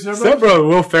 The movie Step Step Brothers? Bro,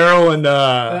 Will Ferrell and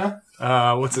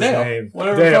Yeah. what's his Dale. name?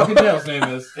 Whatever Dale. fucking Dale's name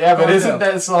is. Yeah, but Oh, isn't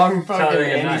Dale. that song fucking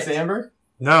Saturday Andy Night. Samberg?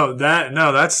 No,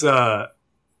 that's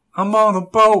I'm on a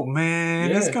boat, man.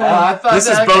 Yeah. Let's go. I thought This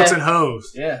is that- boats okay. and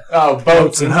hoes. Yeah. Oh,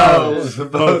 boats and hoes.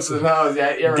 Boats Boats and hoes.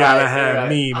 Yeah, you're Gotta right. have you're right.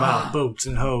 me, my boats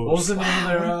and What was hoes. the name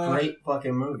of their Great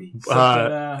fucking movie.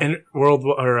 In world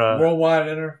or Worldwide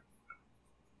Enter?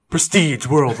 Prestige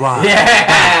Worldwide.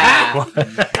 Yeah!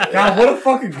 God, what a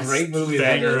fucking great movie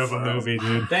that Banger is. of a movie,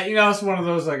 dude. That, you know, it's one of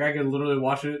those, like, I could literally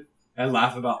watch it and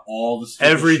laugh about all the stupid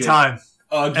Every shit. time.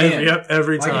 Again.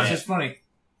 Every Like, it's time. just funny.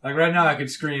 Like, right now I could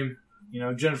scream, you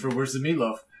know, Jennifer, where's the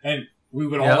meatloaf? And we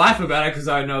would all Yep. laugh about it because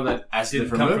I know that I didn't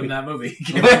different come movie. from that movie.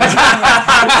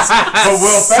 But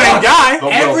Will Same Ferrell. guy. But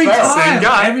Will every Ferrell. time, Same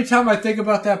guy. every time I think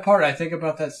about that part, I think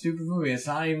about that stupid movie. It's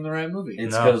not even the right movie.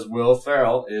 It's No. because Will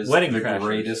Ferrell is Wedding the Crashers.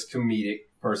 greatest comedic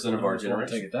person of our I don't take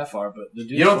generation. it that far, but the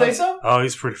dude's You don't funny. think so? Oh,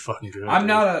 he's pretty fucking good. I'm dude.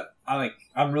 not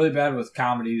I'm really bad with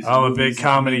comedies. I'm a and big movies and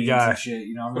comedy comedians guy. and shit,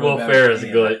 you know, I'm really Will bad Ferrell's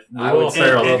with good. I Will would say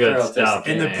Ferrell's Will good Ferrell stuff.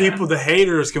 And Yeah. the people, the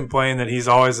haters, complain that he's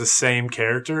always the same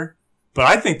character. But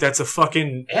I think that's a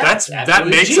fucking Yeah, that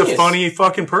absolutely makes genius. a funny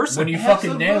fucking person. When you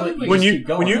fucking nail it, Absolutely. when just you keep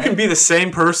going, when you man. can be the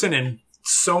same person in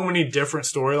so many different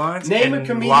storylines Name a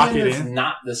and lock comedian it that's in.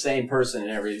 not the same person in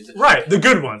every. Right, the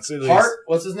good ones. At least. Hart,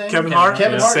 what's his name? Kevin Hart.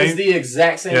 Kevin Yeah. Hart is Same. the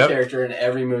exact same Yep. character in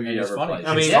every movie he It's ever funny. plays.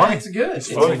 I mean, yeah, funny. it's good. It's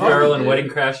It's funny. Will Ferrell in dude. Wedding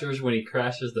Crashers when he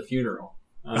crashes the funeral.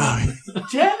 Oh,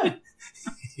 Yeah.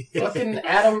 Fucking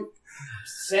Adam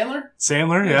Sandler.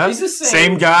 Sandler, yeah, He's the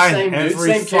same guy same in dude, every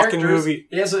same fucking characters. movie.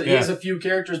 He has a few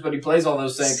characters, but he plays all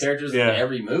those same characters Yeah. in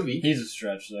every movie. He's a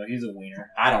stretch though. He's a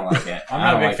wiener. I don't like it. I'm I not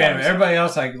a don't big like fan of Adam it. Everybody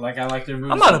else, I like their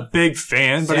movies. I'm not a big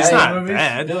fan, but See, it's I not hate movies.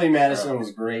 bad. Billy Madison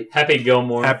was great. Happy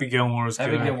Gilmore. Happy Gilmore was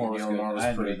Happy good. Gilmore was Gilmore good. was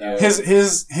I pretty enjoyed good.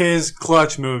 that. His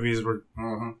clutch movies were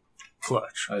Mm-hmm.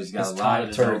 clutch. Oh, he's got His a lot time of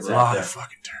is turds over. A out lot there. of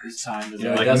fucking turds. His time is You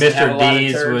know, over. Like doesn't have a Mr. lot of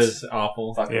D's turds. was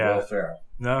awful. Fucking Yeah. Will Ferrell.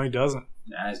 No, he doesn't.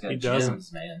 Nah, he's got He gems,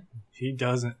 doesn't. man. He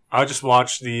doesn't. I just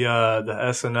watched the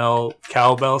SNL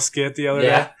cowbell skit the other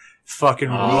Yeah. day. Fucking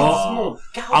Oh. roll.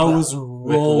 I was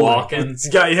rolling. walking. He's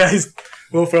got, yeah,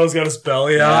 Will Ferrell's got his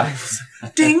belly out.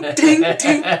 Ding, ding,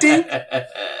 ding, ding.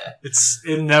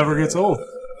 It never gets old.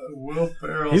 Will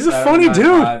Ferrell. He's a funny dude.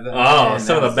 Oh,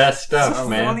 some of the best stuff, He's a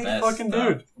man. funny Best fucking stuff.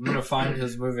 dude. I'm gonna find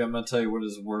his movie. I'm gonna tell you what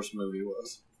his worst movie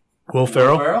was. Will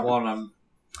Ferrell? Ferrell? One, I'm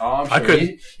Oh, I'm I sure.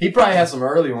 couldn't- He probably has some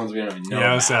early ones we don't even know. Yeah, I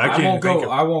about. was saying, I I can't won't think go.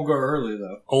 of I won't go early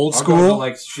though. old I'll go to, school.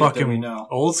 like, shit that we Fucking know.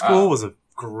 old school was a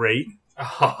great.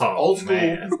 Oh, Old school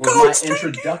man. was my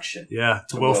introduction Yeah,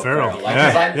 to to Will Ferrell. Like,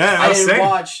 'cause Yeah, I didn't same.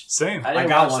 watch. Same. I didn't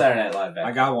got watch one. Saturday Night Live back.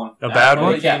 I got one. A bad Oh,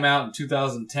 one. It came out in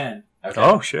 2010. Okay.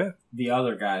 Oh shit. The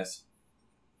Other Guys.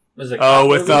 Was it Oh, cop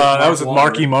with movie? that was with Wahlberg.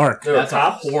 Marky Mark. There were That's a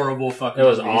cops? horrible fucking. It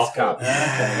was movie. He's awful. cop. Okay,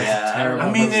 yeah. terrible. I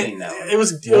I've mean, never seen that one. it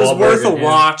was Wahlberg worth a again.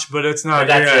 watch, but it's not. But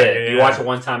that's yeah, it. You yeah. watch it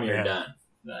one time, you're Yeah. done.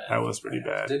 That was pretty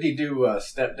bad. Did he do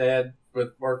Stepdad with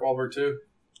Mark Wahlberg too?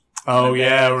 Oh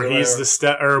yeah, Stepdad where or he's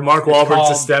whatever. the or Mark Wahlberg's called-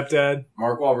 the stepdad.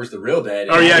 Mark Wahlberg's the real dad.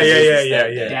 Oh, yeah, He's yeah, the yeah, yeah,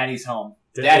 stepdad. yeah. Daddy's Home.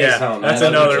 Daddy's Yeah, Home. that's Yeah,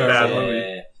 another what bad I'm one.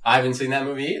 saying. I haven't seen that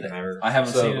movie either. I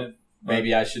haven't So, seen it.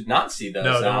 Maybe I should not see those.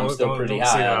 No, so I'm don't- still don't- pretty don't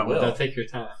see high that on one. Will. Don't take your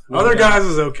time. Other guys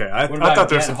was okay. I What thought about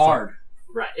there was Get some Hard?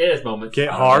 Right, it is moments. Get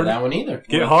I don't know Hard. that one either.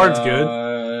 Get With, Hard's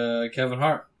good. Kevin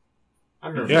Hart. I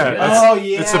remember Yeah, seeing that's- that. Oh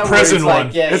yeah, it's the where prison he's like,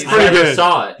 one. yeah, It's he's I pretty never good.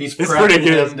 saw it. He's It's prepping pretty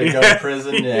good. him to go Yeah. to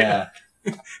prison. Yeah,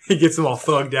 He gets them all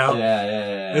thugged out.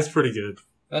 yeah. It's pretty good.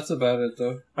 That's about it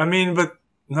though. I mean, but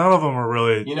none of them are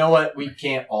really. You know what? We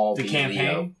can't all The be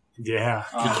campaign. Yeah.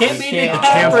 You can't be can't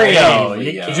DiCaprio. be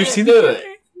You Leo. can't Did you see do the it.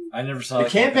 I never saw The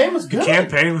that campaign was The good.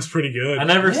 campaign was pretty good. I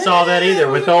never Yeah, saw that either it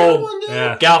was with a good old one, dude.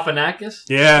 Yeah. Galifianakis.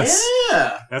 Yes.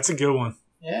 Yeah, That's a good one.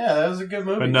 yeah, that was a good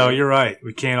movie. But no, dude. you're right.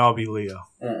 We can't all be Leo.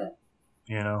 Mm.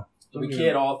 You know? We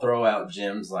can't all throw out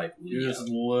gems like You're Leo. just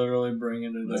literally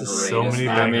bringing it The up. so many greatest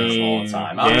actors bangers. of all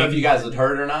time. I don't know if you guys had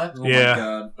heard or not, Oh Yeah. my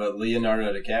god. but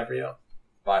Leonardo DiCaprio,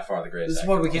 by far the greatest. This is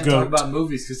why we actor. can't Goat. talk about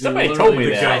movies because Somebody told me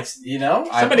that. It's- you know,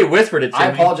 Somebody whispered it to I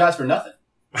me. apologize for nothing.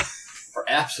 For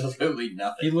absolutely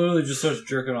nothing. He literally just starts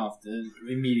jerking off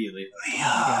immediately.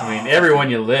 I mean, everyone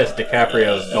you list,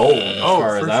 DiCaprio's gold as Oh,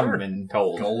 far as for I've sure. been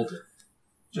told. Golden.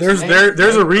 There's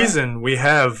a reason we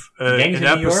have Gangs an in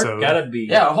New York episode gotta be.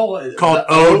 Yeah, a whole called the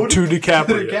Ode to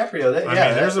DiCaprio. DiCaprio. That, I yeah,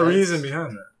 mean, there's a that's- reason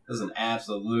behind that. There's an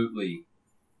absolutely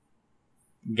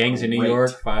Gangs in New Great.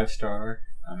 York, 5-star.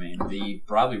 I mean,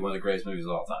 probably one of the greatest movies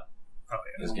of all time. Oh,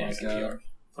 Is Oh Gangs my in New God. York.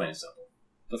 Plain and simple.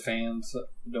 The fans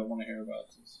don't want to hear about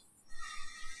this.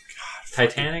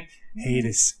 Titanic. Hate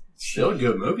is. Still a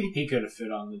good movie. He could have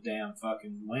fit on the damn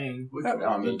fucking wing.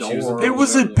 I mean, The she was door. It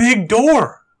was a big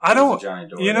door. I She was a don't. giant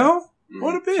door, You yeah. know? Mhm.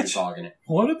 What a She was bitch. hogging it.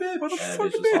 What a bitch. What a Yeah, fucking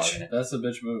was bitch. hogging it. That's a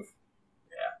bitch move.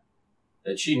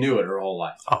 And she knew it her whole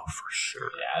life. Oh, for sure.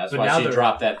 Yeah, that's But why now she they're-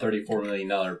 dropped that $34 million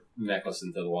necklace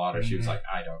into the water. She was Mhm. like,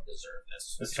 I don't deserve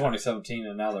this. It's 2017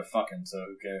 and now they're fucking, so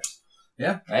who cares?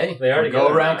 Yeah. Hey, They already go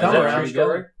together around, now. come Is that a around. true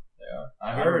story? They are.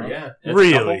 I I heard, don't know. yeah. It's a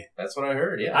Really? couple? That's what I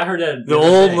heard, yeah. I heard that The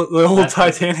other old day.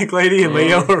 Titanic lady and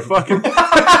Leo are fucking. Kate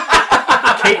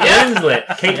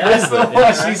Winslet. Kate That's the Winslet.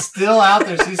 one. She's still out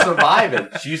there. She's surviving.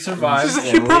 She survived. She's like,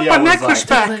 And you brought Leo my was necklace like,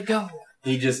 back. Let go.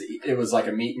 It was like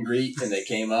a meet and greet, and they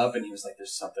came up, and he was like,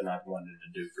 there's something I've wanted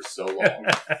to do for so long.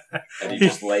 And he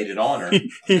just laid it on her.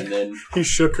 He, And then, he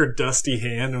shook her dusty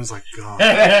hand and was like, God,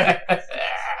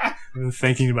 I've been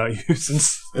thinking about you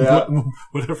since Yeah.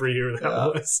 whatever year that Yeah.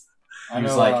 was. I he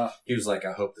was know, like,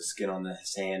 I hope the skin on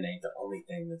his hand ain't the only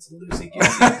thing that's loosey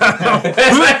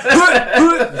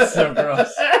That's so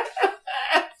gross.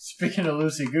 Speaking of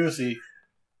loosey goosey,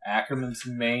 Ackerman's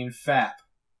main fap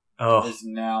Oh. is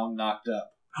now knocked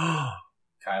up.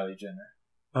 Kylie Jenner.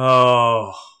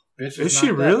 Oh. Bitch Is she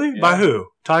knocked really? up. By Yeah. who?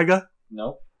 Tyga?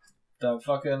 Nope. The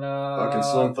fucking Fucking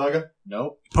Slim Thugger.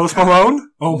 Nope. Post Malone?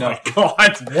 Oh No. my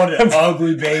God. What an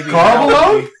ugly baby. Karl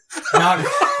Malone? Not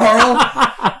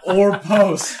Carl or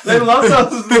Post. They love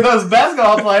those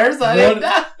basketball players. I didn't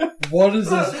know. What is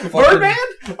this? fucking- Birdman?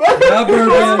 Not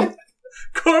Birdman.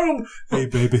 Carl. Hey,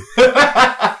 baby.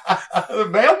 The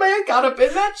mailman got up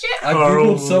in that shit. I Carl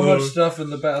googled so Malone. much stuff in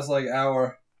the past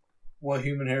hour. What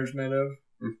human hair is made of?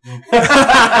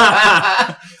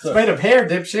 It's made of hair,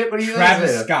 dipshit. What are you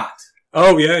Travis saying? Scott.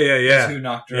 Oh, yeah. Is who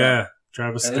knocked her Yeah. up.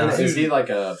 Travis And Scott. then Is he like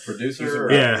a producer?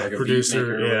 Or Yeah, like a producer,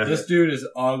 beat maker? yeah. This dude is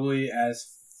ugly as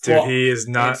Dude, fuck. he is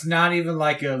not. It's not even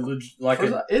like a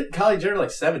Isn't Kylie Jenner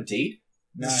like 17?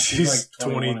 Nah, She's like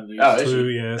 21 at least. Oh, is Two,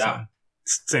 she? yeah. Yeah. something.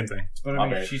 Same thing. But I My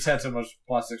mean, bad. she's had so much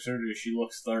plastic surgery. She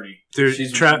looks 30. Dude,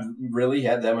 She's Trap. really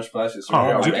had that much plastic surgery Oh,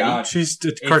 my already? God. she's the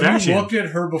If you Kardashian. looked at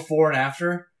her before and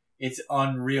after, it's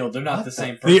unreal. They're not the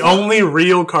same person. The only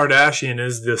real Kardashian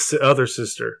is the other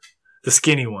sister, the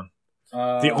skinny one.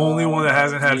 The only one that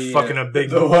hasn't had fucking a big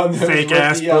The one that fake was with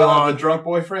ass the, full the on. drunk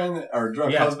boyfriend or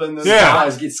drunk Yeah. husband. Yeah.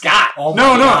 Scott. Oh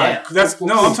No, my no, God. that's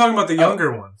no. I'm talking about the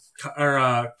younger one,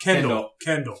 or Kendall.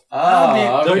 Kendall.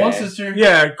 Oh, the okay. one sister.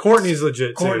 Yeah, Courtney's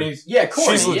legit too. Courtney's. Yeah,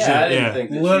 Courtney. She's legit, Yeah, I didn't yeah.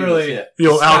 think that Literally. She was The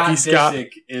old Alki Scott Scott. Disick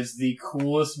is the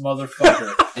coolest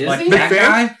motherfucker. Is like he? that Big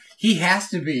fan? guy, he has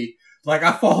to be. Like,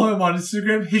 I follow him on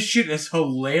Instagram. His shit is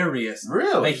hilarious.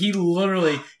 Really?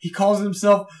 Like, he calls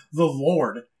himself the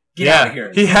Lord. Get out of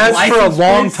here. He has for a License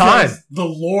long plate time. says the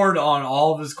Lord on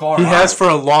all of his cars. He has for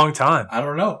a long time. I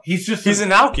don't know. He's just He's an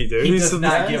alky, dude. he He's does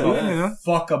not give you a know.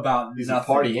 fuck about He's nothing. a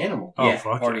party animal. Oh, Yeah,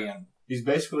 fuck party yeah. animal. He's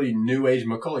basically new age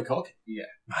Macaulay Culkin.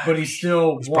 But he's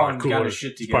still, He's one, probably got cooler. his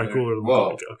shit He's together. probably cooler than Whoa.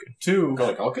 Macaulay Culkin. Two,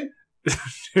 Macaulay Culkin?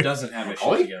 doesn't have his shit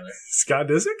Macaulay? together. Scott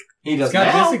Disick? He does Scott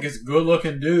now. Disick is a good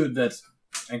looking dude that's,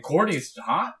 and Courtney's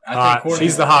hot. I Hot. think Courtney's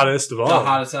She's the hottest of all. the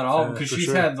hottest out of all Yeah, because for she's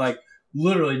sure. had like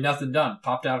literally nothing done.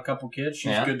 Popped out a couple kids.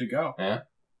 She's Yeah. good to go. Yeah.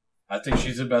 I think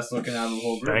she's the best looking out of the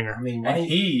whole group. Banger. I mean, And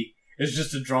he is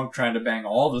just a drunk trying to bang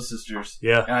all the sisters.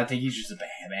 Yeah. And I think he's just a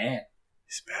bad man.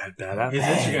 He's bad. His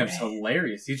Bad Instagram's man.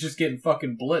 hilarious. He's just getting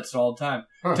fucking blitzed all the time.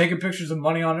 Huh. Taking pictures of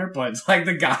money on airplanes. Like,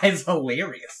 the guy's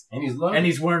hilarious. and he's low. And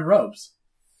he's wearing robes.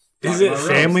 Is Talking it about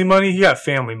family money? He got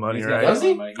family money, He's got right? Does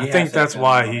he? money. I He think has that's family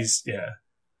why money. he's,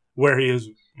 where he is.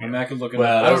 I mean, I could look at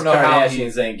well, I don't know how he...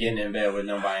 Kardashians ain't getting in bed with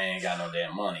nobody ain't got no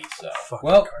damn money, so. Fucking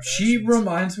Well, she Kardashians.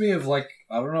 reminds me of, like,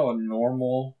 I don't know, a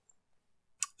normal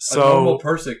So,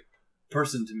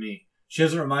 person to me. She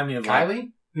doesn't remind me of, like,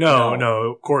 Kylie?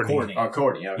 no, Courtney. Courtney. Oh,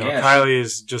 Courtney. Okay. No, Yeah, Kylie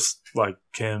is just like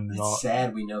Kim and all. It's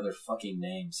sad we know their fucking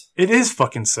names. It is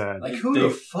fucking sad. Like, who They- the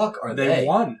fuck are they? They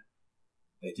won.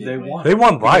 They did They win. won. They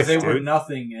won Because life, they were dude.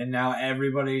 nothing, and now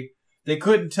everybody... They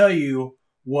couldn't tell you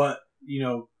what,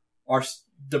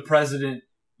 the president,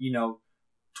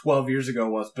 12 years ago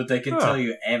was, but they can Huh. tell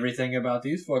you everything about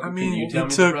these fucking I mean, Can you people. tell It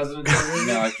me took- the president?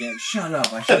 No, I can't. Shut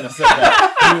up. I shouldn't have said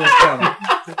that. He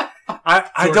was coming.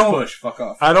 I George don't Bush, fuck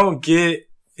off. I don't get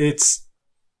it's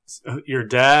your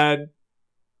dad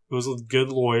was a good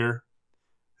lawyer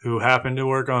who happened to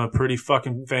work on a pretty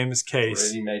fucking famous case,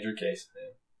 Pretty major case,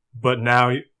 man. but now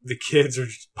the kids are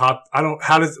just pop.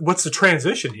 What's the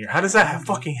transition here? How does that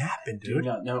fucking happen, Do dude?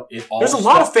 not know. It all There's a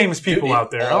lot of start- famous people Dude, it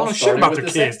out there. I all don't know shit started about with their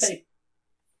the sex kids. tape.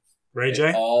 Ray It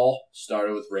J? all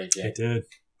started with Ray J. It did.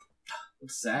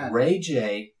 It's sad. Ray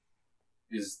J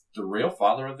is the real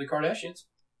father of the Kardashians.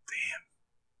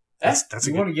 That's a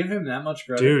You good want to give him that much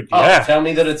credit? dude. Oh, Yeah, tell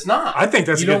me that it's not. I think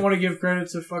that's You a don't good. want to give credit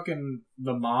to fucking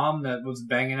the mom that was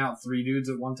banging out 3 dudes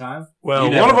at one time? Well,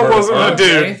 You one of never them heard wasn't of a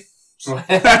dude.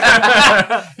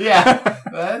 yeah,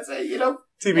 that's TBD.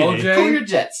 OJ? cool your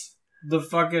jets. The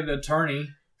fucking attorney.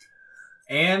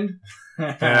 And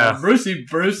Yeah. Brucey.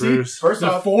 Bruce. First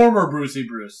The off, former Brucey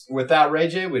Bruce. without Ray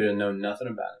J, we'd have known nothing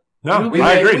about it. No, We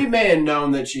I agree. We may have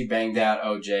known that she banged out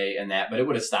OJ and that, but it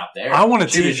would have stopped there. I want a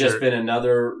She'd have just t-shirt. been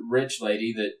another rich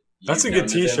lady that. That's a you've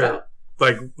good known nothing t-shirt.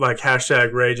 about. Like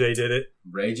hashtag Ray J did it.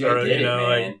 Ray J Or, did you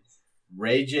know, it, man.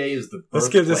 Ray J is the. Let's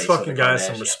give this birthplace of fucking the guy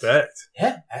some Kardashians. respect.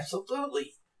 Yeah,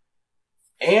 absolutely.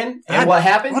 And God, what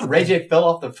happened? what a- Ray J fell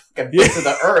off the fucking Yeah. face of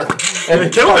the earth. And they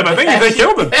killed him. I think they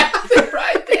killed him.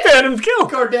 right They there. had him killed.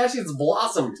 Kardashians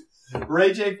blossomed.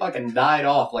 Ray J fucking died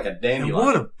off like a And dandelion.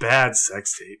 what a bad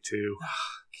sex tape too.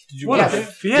 Did you What watch a it?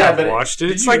 yeah, Yeah, I've but watched it.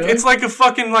 did It's you like really? it's like a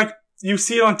fucking like you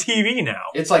see it on TV now.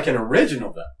 It's like an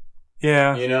original though.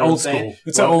 Yeah, You know what I'm old saying? school.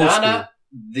 It's Well, an old Nana,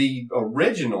 school. the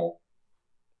original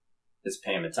is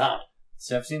Pam and Tommy.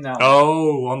 See, I've seen that one.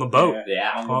 Oh, on the boat.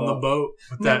 Yeah. On the boat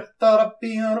with that. Thought I'd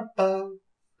be on a boat.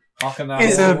 Talking that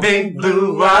It's whole- a big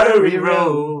blue watery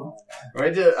road.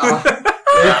 Right there.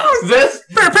 This.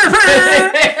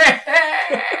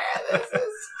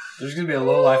 There's gonna be a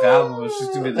low life album. It's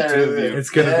just gonna be the two of you. It's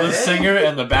gonna The singer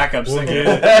and the backup We'll singer,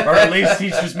 get it. or at least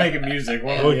he's just making music.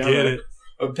 One or We'll the get other. it.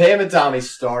 But Pam and Tommy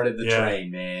started the Yeah.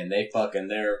 train, man. They're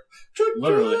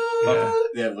Literally.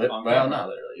 Yeah, On well, camera. not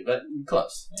literally, but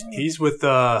close. He's with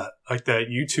like that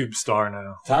YouTube star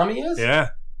now. Tommy is. Yeah.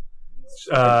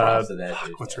 Props to that Fuck,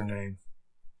 dude, what's man. her name?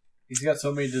 He's got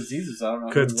so many diseases. I don't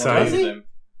know. Couldn't who tell wants you. him.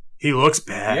 He looks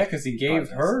bad. Yeah, because he gave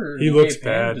her. He looks gave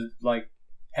Pam bad. to, like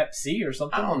Hep C or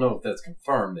something. I don't know if that's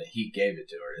confirmed that he gave it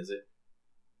to her. Is it?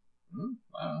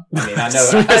 Wow. I mean, I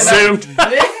It's know. assumed.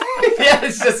 Yeah,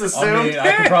 it's just assumed. I mean,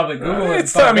 I could probably Google it and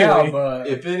It's find Tommy out, Lee. but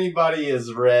If anybody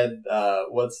has read,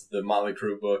 what's the Motley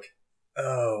Crue book?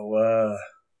 Oh,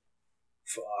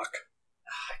 fuck.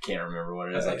 I can't remember what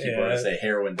it is. I keep Yeah. wanting to say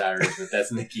Heroin Diaries, but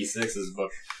that's Nikki Sixx's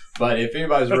book. But if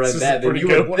anybody's That's read just a that, then pretty you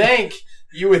good would one.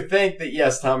 think that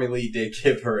yes, Tommy Lee did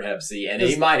give her Hep C, and he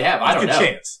There's- might have. I don't Good know.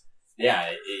 chance. Yeah,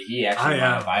 he actually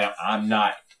I might have.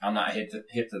 am. I'm not hip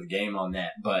to the game on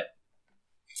that, but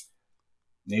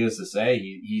needless to say,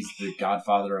 he's the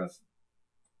godfather of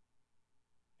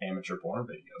amateur porn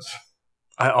videos.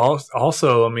 I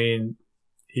also, I mean,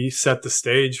 he set the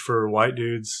stage for white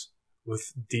dudes with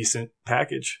decent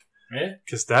package. Yeah.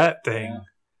 Because that thing,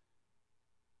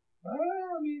 Yeah.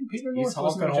 I mean, Peter He's North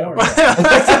wasn't honking a horns.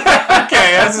 joke.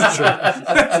 Okay, that's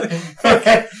true.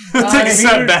 Okay, let's take a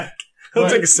step back.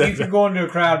 Let's take a step You back. can go into a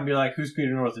crowd and be like, "Who's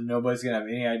Peter North?" and nobody's gonna have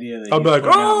any idea that I'll he's be like,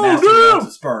 putting out "Oh, massive no!" amounts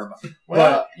of sperm.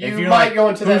 Well, But if you you're might like, go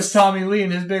into "Who's that. Tommy Lee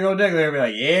and his big old dick?" They're gonna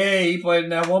be like, "Yeah, he played in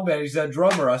that one band. He's that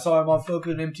drummer. I saw him on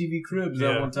fucking MTV Cribs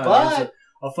that Yeah. one time. But- There's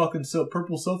a fucking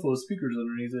purple sofa with speakers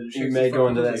underneath it. It You shakes may the go fucking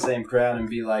into that music." same crowd and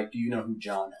be like, "Do you know who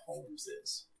John Holmes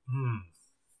is?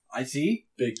 I see.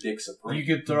 Big Dick Supreme." You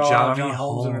could throw out Johnny John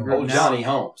Holmes in a Holmes. group. Oh, now. Johnny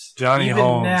Holmes. Johnny Even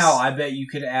Holmes. now, I bet you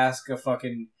could ask a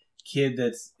fucking kid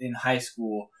that's in high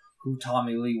school who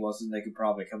Tommy Lee was, and they could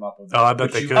probably come up with it. Oh, I bet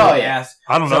But they you could. couldn't Oh, yeah. ask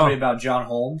I don't somebody know. about John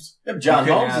Holmes. Yeah, John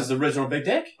You could Holmes ask- is the original Big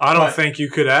Dick. I don't But- think you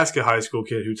could ask a high school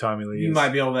kid who Tommy Lee is. You might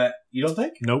be able to. You don't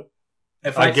think? Nope.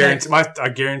 If I text-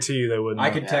 guarantee you they wouldn't. I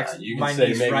know. could text you can my say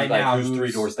niece maybe, right like, now who's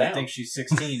 3 doors down. I think she's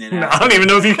 16 and No, I ask, don't even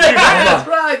know if you can. That's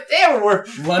right. Damn, we're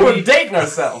let, dating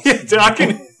ourselves. Yeah, dude, I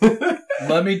can.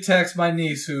 let me text my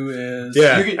niece who is.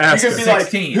 Yeah. You could ask be her. like,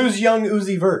 16. "Who's young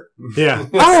Uzi Vert?" Yeah.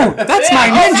 Oh, that's my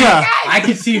Yeah, ninja. I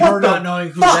could see What her the not knowing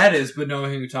who fuck? that is, but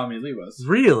knowing who Tommy Lee was.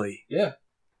 Really? Yeah.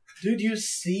 Dude, you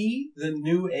see the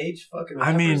new age fucking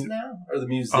I rappers mean- now? Or the Oh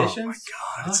musicians? my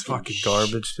god, it's Fucking fucking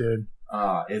garbage, dude.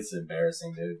 Ah, it's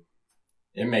embarrassing, dude.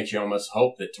 It makes you almost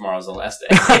hope that tomorrow's the last day.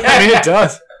 I mean, it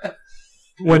does.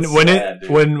 When It's when sad, it dude.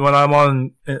 when I'm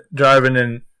on driving,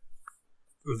 and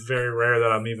it's very rare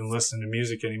that I'm even listening to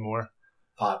music anymore.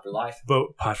 Pod for life.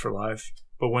 But Pot for Life.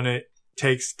 But when it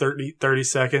takes 30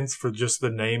 seconds for just the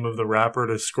name of the rapper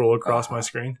to scroll across my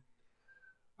screen,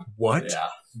 what? Yeah.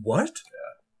 What?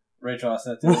 Rachel asked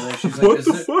that the other day. She's like, What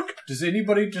the fuck? does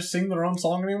anybody just sing their own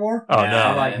song anymore? Oh Yeah,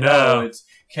 I'm no, like, no. it's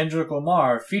Kendrick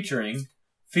Lamar featuring,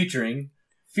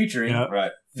 Yeah.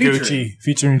 Right. Gucci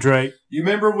featuring Drake. You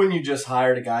remember when you just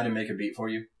hired a guy to make a beat for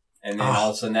you? And then Oh. all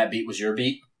of a sudden that beat was your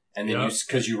beat? And then Yep.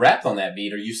 because you rapped on that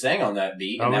beat or you sang on that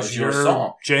beat and that was your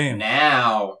song. jam.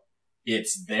 Now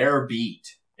it's their beat.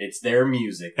 It's their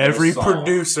music. their Every song.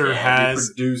 producer Every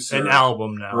has producer, An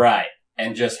album now, right?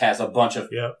 And just has a bunch of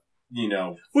Yep.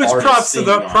 artists Which props to singing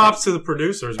the on props to the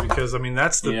producers, because I mean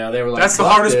that's it. the You know, they were like, that's the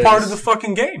 "Fuck hardest this. part of the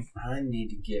fucking game. I need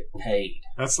to get paid.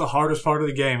 That's the hardest part of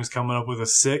the game, is coming up with a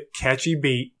sick, catchy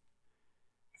beat.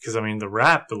 Because I mean, the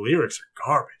lyrics are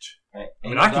garbage. Right? I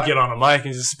mean, I could get on a mic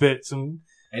and just spit some.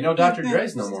 Ain't no Dr.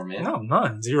 Dre's no more, man. No,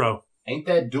 none, zero. Ain't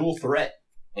that dual threat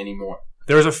anymore.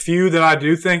 There's a few that I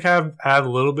do think have a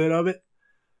little bit of it,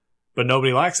 but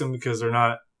nobody likes them because they're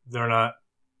not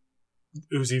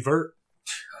Uzi Vert.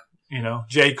 You know,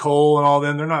 J. Cole and all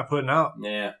them, they're not putting out.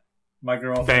 Yeah. My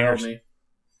girl Bangers. told me.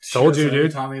 Told She you, said who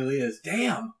dude. Tommy Lee is.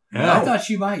 Damn. Yeah. I thought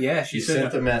she might. Yeah, she She said.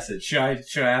 sent the message. Should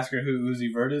I ask her who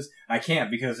Uzi Vert is? I can't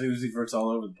because Uzi Vert's all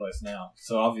over the place now.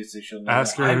 So obviously she'll know.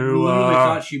 Ask that. her I who, literally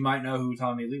thought she might know who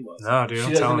Tommy Lee was. No, dude, She I'm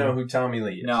doesn't telling know you. who Tommy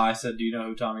Lee is. No, I said, do you know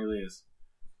who Tommy Lee is?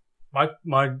 My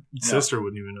sister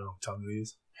wouldn't even know who Tommy Lee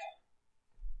is.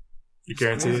 You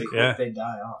guarantee it? Yeah. They die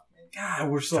off, man. God,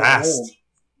 we're so Fast. old.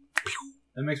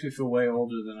 That makes me feel way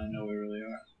older than I know we really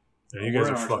are. Yeah, you We're guys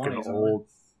in are our fucking 20s, aren't we? old.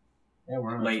 Yeah,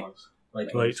 we're in Late. our 20s.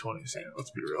 Late. Late 20s. Yeah,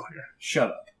 let's be real here. Shut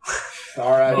up.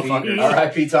 R.I.P. Motherfuckers.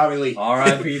 R.I.P. Tommy Lee.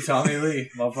 R.I.P. Tommy Lee.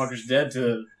 Motherfucker's dead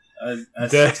to a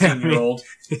Dead. 16-year-old.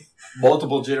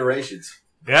 Multiple generations.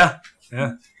 Yeah,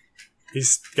 yeah.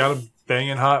 He's got a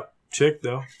banging hot chick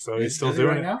though, so he's still Is he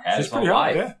doing right it. now? Has She's my pretty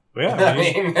hot. wife. Yeah, yeah. I I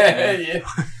mean, mean, yeah.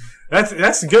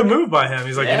 that's a good move by him.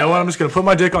 He's like, you know what? I'm just gonna put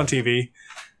my dick on TV,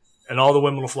 and all the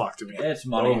women will flock to me. It's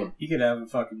money. Boom. He could have a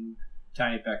fucking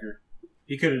tiny pecker.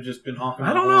 He could have just been honking.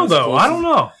 I don't know though. I don't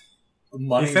know.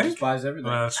 Money You think? just buys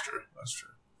everything. That's true. That's true.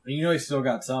 And you know he's still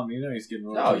got some. You know he's getting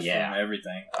Oh, royalties yeah. from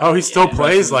everything. Oh, he still Yeah,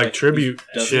 plays that's like like- tribute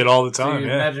does shit he? all the So time. you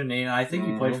Yeah, imagine, I think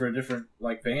he played Mhm. for a different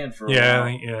band for a yeah, I while.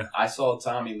 think, yeah. I saw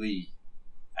Tommy Lee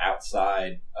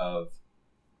outside of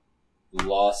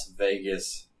Las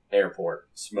Vegas airport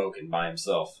smoking by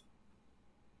himself.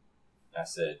 I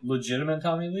said, Legitimate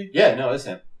Tommy Lee? yeah, no, it's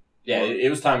him. Yeah, it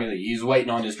was Tommy Lee. He was waiting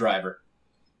on his driver.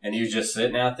 And he was just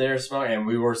sitting out there smoking, and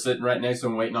we were sitting right next to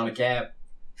him waiting on a cab.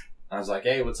 I was like,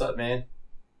 hey, what's up, man?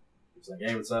 He was like,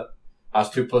 hey, what's up? I was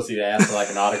too pussy to ask for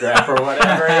like an autograph or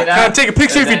whatever, you Can I know? take a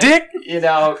picture of your And then, dick? You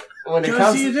know, when it Can I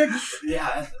comes see to... your dick?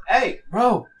 Yeah, hey,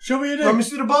 bro, Show me your let me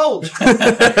dick. see the bulge.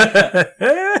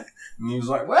 And he was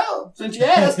like, well, since you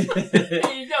asked,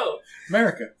 here you go.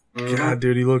 America. God,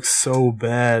 dude, he looks so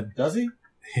bad. Does he?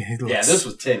 He looks... Yeah, this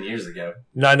was 10 years ago.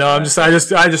 No, I just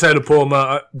had to pull him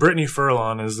up. Brittany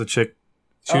Furlong is the chick.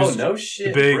 She Oh, was no the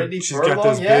shit. big. Brittany She's got Furlong?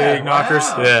 those Yeah, big knockers.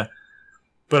 wow. Yeah,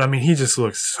 but I mean, he just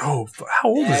looks so. How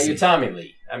old Yeah, is he? you're Tommy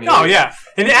Lee. I mean, Oh yeah,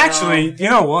 and actually, you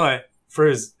know what? For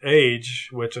his age,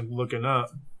 which I'm looking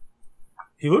up,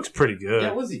 He looks pretty good.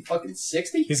 Yeah, was he fucking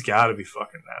 60? He's got to be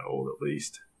fucking that old at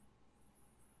least.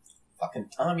 Fucking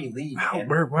Tommy Lee, How, man.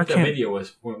 why The can't? video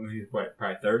was when he was what,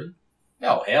 probably 30?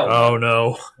 Oh, hell. Oh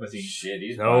no, Was he? Shit,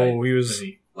 he's no, probably he Was was.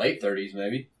 he? late 30s,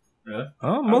 maybe.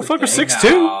 Oh, would motherfucker, think 6'2".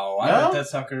 No, I No? bet that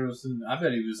sucker was in. I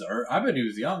bet he was. I bet he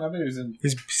was young. I bet he was in.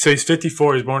 He's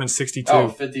 54. He's born in 62. Oh,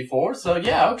 54? So,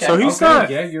 yeah, okay. So he's Okay, not.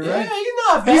 Yeah, you're Yeah, right. he's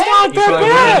not bad. He's not that probably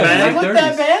bad. bad. Does he look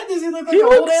that 30s. bad? Does he look like He an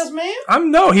looks- old-ass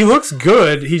man? No, he looks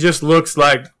good. He just looks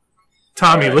like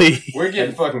Tommy All right. Lee. We're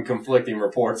getting fucking conflicting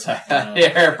reports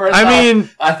here. First I off, mean,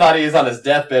 I thought he was on his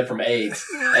deathbed from AIDS.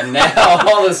 And now,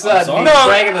 all of a sudden, sorry. he's No.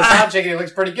 banging this hot chick and he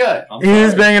looks pretty good. I'm he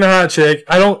is sorry. banging a hot chick.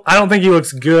 I don't think he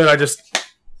looks good. I just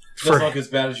Doesn't look as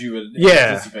bad as you would yeah,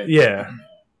 anticipate. yeah.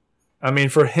 I mean,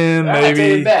 for him, I take it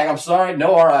maybe. back. I'm sorry.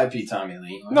 No R.I.P. Tommy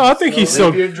Lee. No, I think he's still.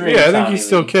 Live your dream, Yeah, I think Tommy he's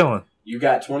still Lee. killing. You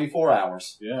got 24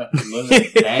 hours. Yeah.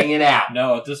 Literally. Bang it out.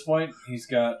 No, at this point, he's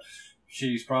got. Shit,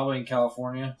 he's probably in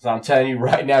California. So I'm telling you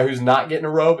right now who's not getting a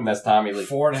rope, and that's Tommy Lee.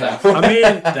 4.5. So- I mean,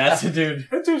 That's a dude.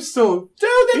 that dude's still. dude,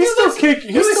 that He's dude still looks, kicking. he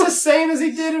He's looks still. the same as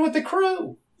he did with the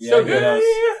crew. Yeah, So he good. does.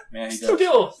 Yeah, Man, he Still does.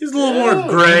 kill. he's a little more Dude,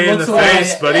 gray he in the looks like-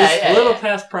 face, but he's. Yeah, A little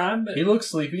past prime, but He looks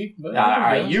sleepy. But All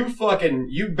right,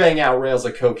 you bang out rails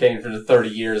of cocaine for 30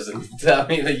 years and tell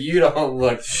me that you don't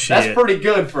look. Shit. That's pretty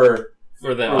good for.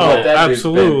 for that. Oh, Oh, that dude's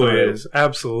been absolutely through. is.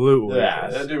 Absolutely. Yeah,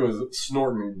 is. that dude was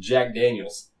snorting Jack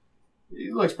Daniels. He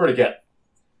looks pretty good.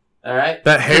 All right,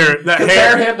 That hair. That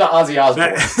compare hair. him to Ozzy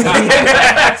Osbourne.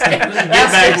 Get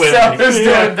back with himself me. is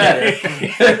doing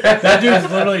better. that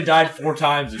dude's literally died 4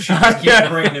 times, and she just keeps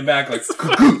bringing him back. Like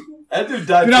That dude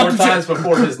died Get out 4 the times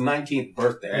before his 19th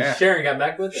birthday. Yeah. Sharon got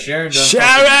back with it. Sharon does.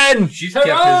 Sharon. She's kept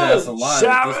his ass alive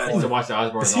at Sharon! this I used point. to watch the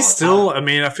Osbourne. Is he still? I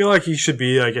mean, I feel like he should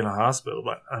be like in a hospital,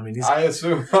 but I mean, he's. I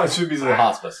assume I should be in the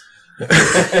hospice.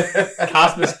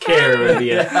 Hospice care would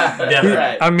be a definite.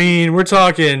 Right. I mean, we're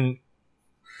talking.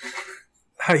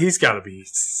 He's got to be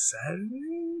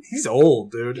 7. He's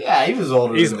old, dude. Yeah, he was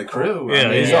older He's- than the crew.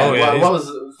 yeah, he's- yeah. oh, yeah, What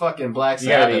was fucking Black You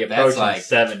gotta be Sabbath? That's approaching like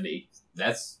 70.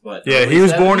 that's what. Yeah, he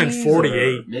was born in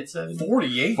 48. Mid 70s.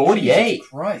 48. 48. Jesus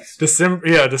Christ.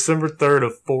 December 3rd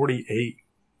of 48.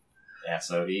 Yeah,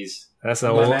 so he's That's My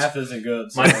how old. math isn't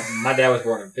good. So. My dad was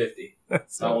born in 50.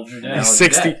 How old's your Yeah. dad? He's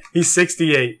 60. Yeah. He's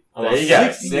 68. there you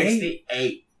go. 68.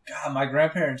 68. God, my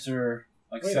grandparents are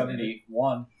like Wait a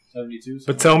 71, 72.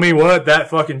 But tell me what, that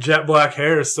fucking jet black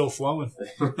hair is still flowing.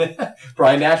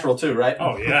 Probably natural too, right?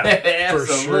 Oh, yeah. For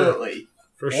sure. Absolutely.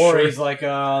 For Or sure. he's like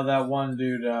that one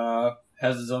dude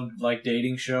has his own like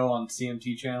dating show on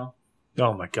CMT channel.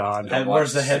 Oh my God. Don't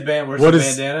Where's the watch- headband? Where's What the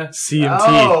is- bandana?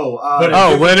 CMT. But Oh,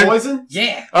 Liquid Leonard- Poison?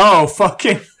 Yeah. Oh,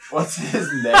 fucking. What's his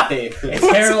name? His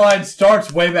hairline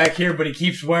starts way back here, but he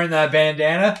keeps wearing that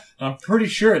bandana. And I'm pretty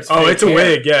sure it's Oh, fake it's a hair.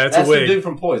 wig. Yeah, it's That's a the wig. dude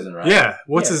from Poison, right? Yeah.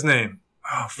 What's Yeah. his name?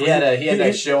 Oh, He had that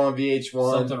he- show on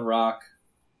VH1. Something rock.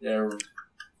 Yeah.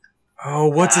 Oh,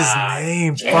 what's his Ah,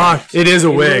 name? damn. Fuck. It is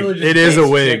a He wig. literally just It is a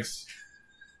dates wig. chicks.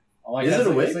 Like, Is it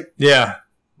a wig? Yeah.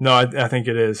 No, I think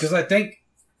it is. Because I think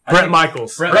Brett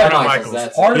Michaels. Brett Michaels,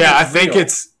 that's part of Yeah, I it's think real.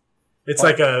 it's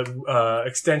like a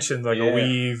extension, like Yeah. a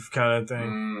weave kind of thing.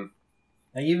 Mm.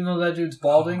 Like, even though that dude's Oh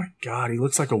balding, my God, he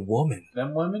looks like a woman.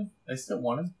 them women, they still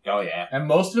want him. Oh, yeah. And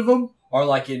most of them are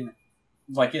like in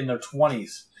their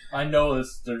 20s. I know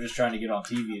this, they're just trying to get on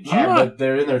TV and shit. Yeah, not- but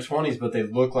they're in their 20s, but they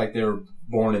look like they were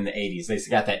born in the 80s. They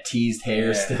got that teased hair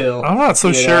Yeah. still. I'm not so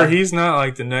Yeah. sure he's not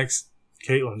like the next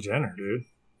Caitlyn Jenner, dude.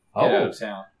 Get out Oh. of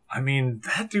town. I mean,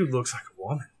 that dude looks like a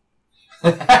woman.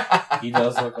 He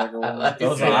does look like a woman. Let's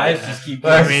Those see. eyes just keep.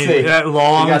 Let's I mean, see. that You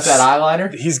long. got that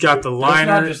eyeliner? He's got the It's not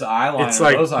liner. just eyeliner. It's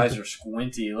like- those eyes are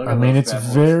squinty. Look I at mean, those it's bad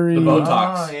boys. very. The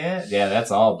Botox. Oh, yeah. Yeah,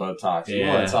 that's all Botox. You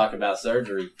Yeah. want to talk about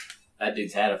surgery? That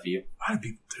dude's had a few. Why do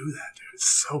people do that, dude?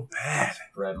 It's so bad.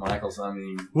 Brett Michaels, I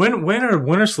mean, When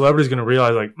are celebrities going to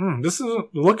realize like, this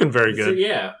isn't looking very So, good?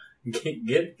 yeah.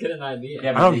 Get an idea.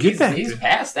 yeah, I don't get he's, that, He's dude.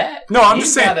 past that. No, I'm He's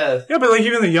just saying- gotta- Yeah, but like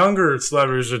even the younger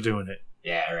celebrities are doing it,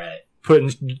 Yeah, right. putting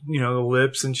the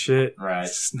lips and shit. Right.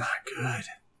 It's just not good.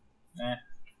 Eh.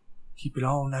 Keep it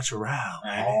all natural.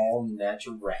 All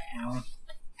natural.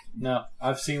 No,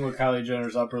 I've seen what Kylie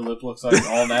Jenner's upper lip looks like,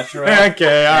 all natural.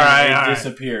 Okay, all and right, it all right.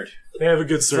 disappeared. They have a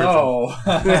good surgeon. So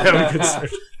They have a good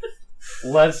surgeon.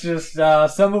 let's just.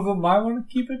 Some of them might want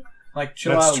to keep it like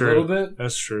chill That's out true. a little bit,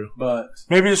 That's true. but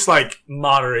Maybe just like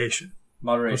moderation. Let's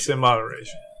moderation. say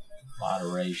moderation.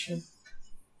 Moderation.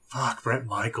 Fuck, Brett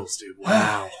Michaels, dude.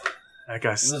 Wow. That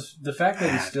guy's. The fact that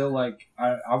he's bad. still like,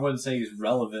 I wouldn't say he's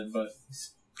relevant, but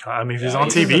I mean, if he's Yeah, on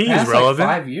he's in the TV, past, he's relevant.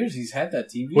 Like 5 years, he's had that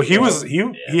TV. Well, he show. was he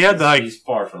Yeah, had like he's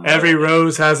far from Every relevant.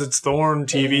 Rose Has Its Thorn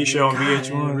TV show on Every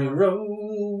VH1.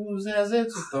 rose has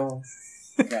its thorn.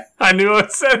 I knew I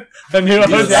said. I knew I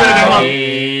would set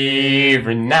him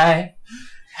Every night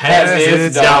Has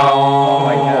its dawn. Oh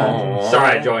my God.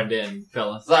 Sorry, I joined in,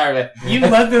 fellas. Sorry, man. You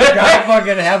let this guy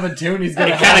fucking have a tune. He's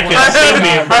gonna It kinda come consumed me.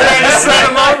 on. I had to set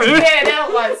him up. Can't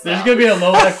help myself. There's gonna be a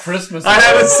low life Christmas. I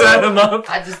had to set him up.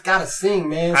 I just gotta sing,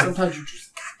 man. Sometimes you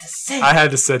just got to sing. I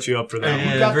had to set you up for that.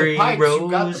 You got the Every pipes, you got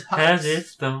the rose pipes. has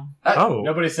its thorn. Oh,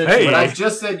 Nobody said. Hey. When I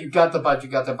just said you got the pipes, you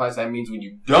got the pipes, that means when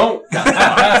you don't got the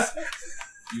pipes,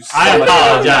 you I suck.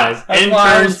 apologize. That's why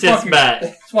I Intern was sits fucking- back.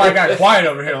 That's why I got quiet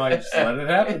over here. Like, just let it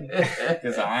happen.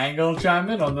 Because I ain't gonna chime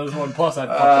in on this one. Plus, I'd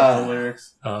fuck up the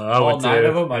lyrics. I All would 9 too.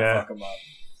 of them, I'd Yeah, fuck them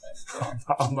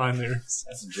up. all 9 lyrics.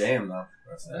 That's a jam, though.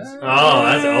 Oh,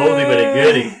 that's an oldie but a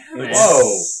goodie.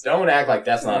 Whoa! Don't act like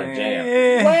that's not a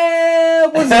jam.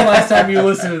 Well, when's the last time you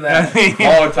listened to that?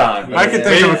 All the time. I can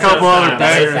think of a couple other That's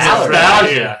bangers. a ballad.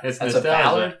 Nostalgia. It's That's a nostalgia.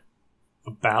 ballad.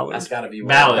 A ballad. That's got to be one.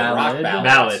 Ballad. Rock ballad.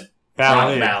 Ballad.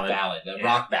 Ballad. Rock Ballad. A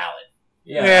rock ballad.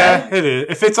 Yeah, it is.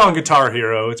 If it's on Guitar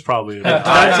Hero, it's probably a Touch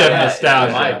ballad. of nostalgia.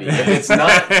 It might be. If it's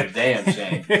not, it's a damn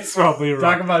shame. It's probably Talk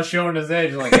right. about showing his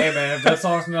age. Like, hey man, if that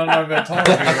song's not on Guitar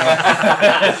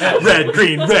Hero. Red,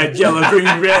 green, red, yellow, green,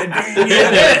 red, green,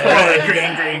 red,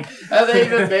 green, green. Have they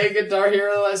even made Guitar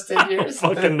Hero the last 10 years?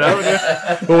 Fucking know,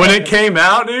 dude. But when it came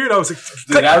out, dude, I was like,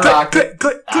 Dude, I rocked click, it.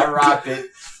 click, I rocked it.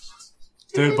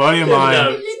 Dude, buddy of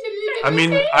mine. I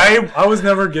mean, I was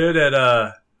never good at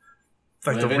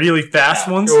like the Living? really fast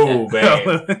Yeah. ones. Oh, man. yeah,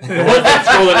 Once you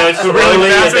scroll the notes The really slowly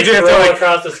fast and ones, they you have to, scroll like-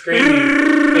 across the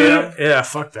screen. Yeah.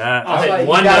 fuck that. I was like, You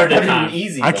one gotta note at a put it in time.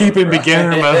 easy I mode, keep in bro. beginner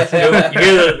mode. You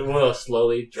hear the one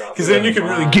slowly drop. Because then you can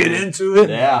really get into it.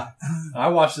 Yeah. I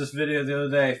watched this video the other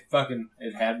day. Fucking,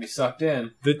 it had me sucked in.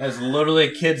 The- There's literally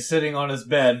a kid sitting on his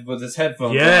bed with his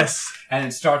headphones on. Yes. And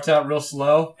it starts out real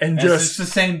slow. And it's just- just the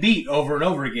same beat over and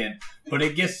over again. But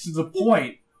it gets to the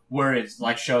point where it's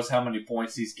like shows how many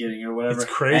points he's getting or whatever. It's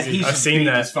crazy. And he's I've just seen beating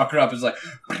that. this fucker up. It's like,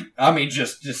 I mean,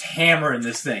 just hammering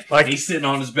this thing. Like- He's sitting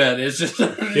on his bed. It's just,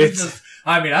 It's- just.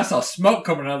 I mean, I saw smoke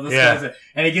coming out of this Yeah. guy's head.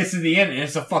 And it gets to the end, and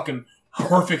it's a fucking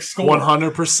perfect score.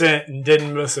 100% and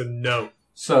didn't miss a note.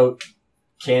 So,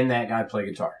 can that guy play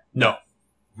guitar? No.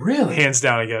 Really? Hands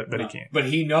down, I get it, but he can't. But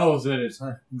he knows that it's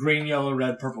green, yellow,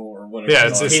 red, purple, or whatever. Yeah,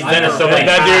 it's just, He's done it so that, many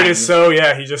that dude times. is so,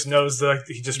 yeah, he just knows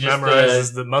he just Just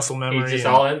memorizes the muscle memory. He's just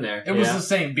and- all in there. It was Yeah. the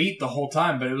same beat the whole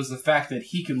time, but it was the fact that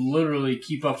he could literally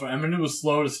keep up. I mean, it was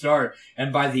slow to start,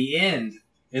 and by the end,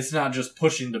 it's not just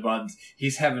pushing the buttons.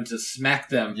 He's having to smack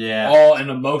them Yeah. all in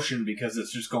emotion because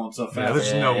it's just going so Yeah, fast.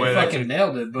 there's no Yeah, way He that fucking could,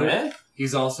 nailed it, but Eh?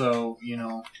 he's also,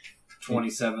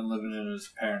 27 living in his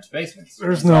parents' basement.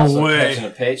 there's He's no also way. catching a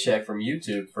paycheck from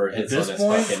YouTube for At hits on this his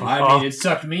point, fucking... I mean, it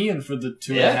sucked me in for the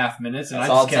 2.5 minutes, and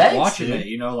That's I all just it kept takes, watching dude.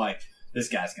 it. Like, this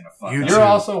guy's gonna fuck You up. too. You're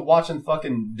also watching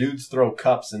fucking dudes throw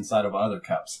cups inside of other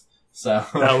cups. So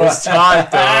That was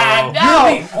tight, though. No,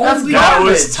 You're the that's only- That garbage.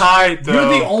 was tight, though.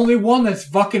 You're the only one that's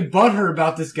fucking butthurt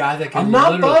about this guy that can I'm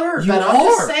not literally- buttered, You man. are. I'm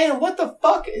just saying, what the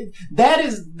fuck?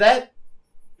 That's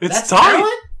It's tight.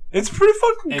 talent? It's pretty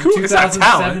fucking In cool. It's not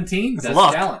talent. 2017, It's that's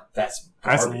luck. talent. That's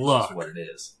That's garbage luck. is what it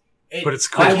is. But it's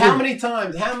cool. Like, how would- many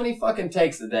times, how many fucking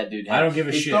takes did that dude have? I don't give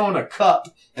a He's shit. throwing a cup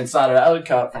inside of another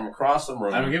cup from across the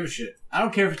room. I don't give a shit. I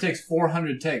don't care if it takes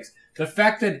 400 takes. The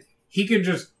fact that he can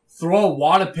just throw a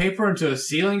wad of paper into a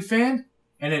ceiling fan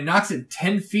and it knocks it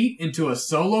 10 feet into a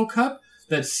solo cup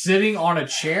that's sitting on a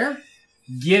chair,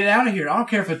 get out of here. I don't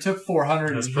care if it took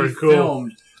 400 That's and pretty he cool.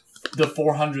 filmed the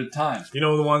 400th time. You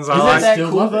know the ones I Isn't like? that still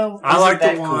cool, love it. though? I Isn't like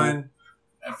that the cool? one.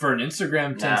 For an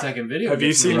Instagram 10-second video. Have you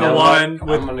gets seen me the know down. one what?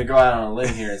 with- I'm going to go out on a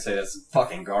limb here and say that's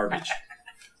fucking garbage.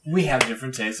 We have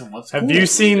different tastes on what's Have cool. you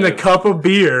seen the do. cup of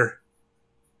beer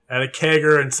at a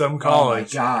kegger in some Oh my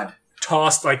college? god.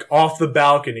 Tossed like off the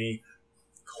balcony,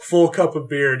 full cup of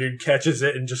beer, dude catches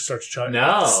it and just starts chugging.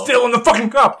 No. Still in the fucking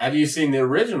cup. Have you seen the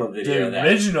original video of The that?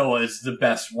 original is the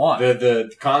best one.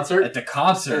 The concert? At the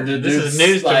concert. The This dude's is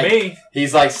news like- to me.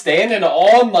 He's like standing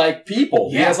on like people.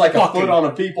 He Yeah, has like a fucking foot on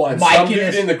a people, and Mike some and dude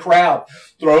his- in the crowd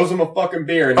throws him a fucking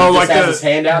beer, and Oh, he like just has the his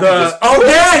hand out the and just, oh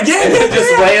yeah and it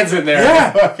just lands in there.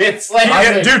 Yeah. It's like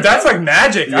Yeah, dude, that's like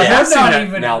magic. Yeah. I've never That's seen not that.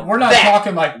 even. Now we're not that-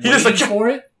 talking like He just, waiting like, for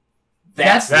it.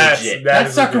 that's legit. That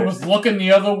is sucker legit. was looking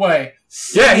the other way.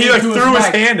 Yeah, he like to threw his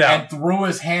mic hand out. and threw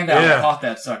his hand out Yeah. and caught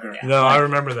that sucker. No, I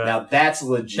remember that. Now that's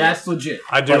legit. That's legit.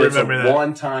 I do but it's remember a that.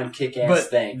 one-time kick-ass But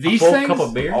thing. these Full things, cup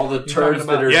of beer. All the talking turds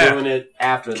that about- are Yeah. doing it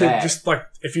after Could that. just like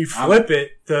if you flip it,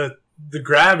 the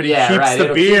gravity yeah, keeps right. the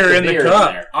It'll beer keep the in beer the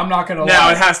cup. there. I'm not gonna Now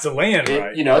lie. it has to land It-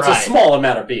 right. You know, it's Right. a small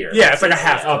amount of beer. Yeah, it's like a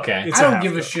half. cup. Okay. It's I a don't half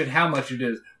give a cup. shit how much it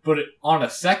is, but on a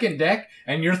second deck,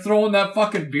 and you're throwing that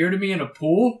fucking beer to me in a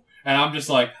pool, and I'm just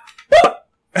like,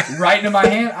 right into my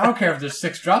hand. I don't care if there's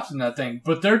 6 drops in that thing,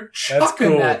 but they're That's chucking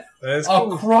cool. that That's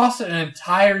cool. across an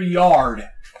entire yard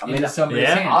I mean, into somebody's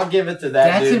yeah, hand. I'll give it to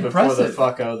that That's dude before the impressive.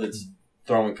 fucko that's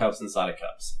throwing cups inside of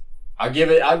cups. I'll give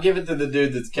it to the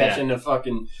dude that's catching the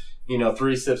fucking,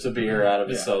 3 sips of beer out of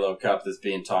his Yeah. solo cup that's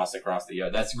being tossed across the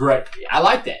yard. That's great. I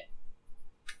like that.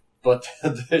 But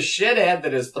the shithead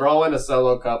that is throwing a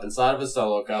solo cup inside of a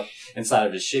solo cup inside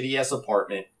of his shitty ass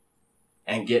apartment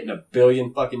and getting a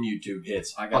billion fucking YouTube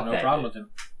hits. I got fuck no that problem dude. with him.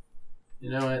 You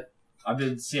know what? I've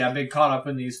been caught up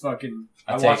in these fucking.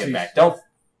 I watch take it these- back. Don't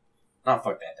fuck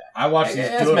that guy. I watch Hey, these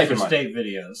that's do it making for money. state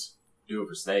videos. Do it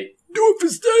for state. Do it for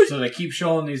state. So they keep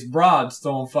showing these broads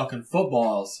throwing fucking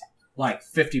footballs like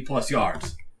 50 plus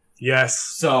yards. Yes.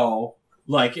 So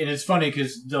and it's funny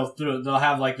because they'll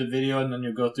have like the video and then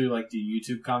you'll go through like the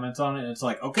YouTube comments on it and it's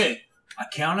like, okay, I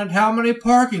counted how many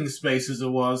parking spaces it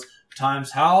was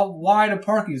times how wide a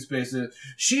parking space is.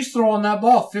 She's throwing that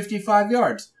ball 55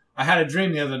 yards. I had a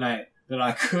dream the other night that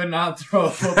I could not throw a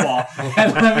football.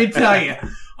 And let me tell you,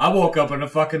 I woke up in a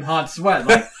fucking hot sweat.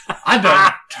 Like, I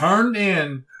done turned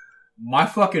in my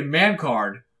fucking man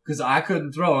card because I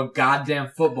couldn't throw a goddamn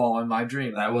football in my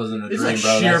dream. That wasn't a It's dream, like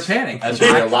bro. sheer That's, panic. that's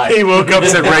real life. He woke up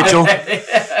and said, Rachel,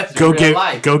 That's go real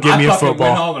life. give me a I fucking went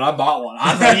football. home and I bought one.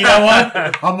 I was like, you know what?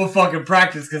 I'm gonna fucking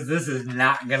practice because this is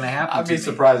not gonna happen. I'd to be me.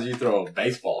 surprised if you throw a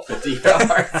baseball 50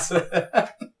 yards.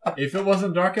 If it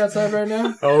wasn't dark outside right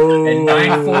now Oh, at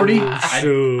 9:40,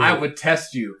 shoot. I would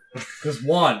test you. Because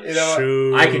one, You know what?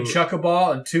 Shoot. I can chuck a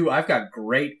ball, and 2, I've got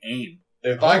great aim.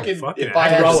 If Oh, I could, fuck if yeah. I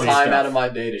had Throwing the time stuff. out of my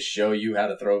day to show you how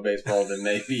to throw a baseball, then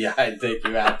maybe I'd take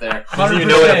you out there. 100%. You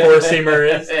know what a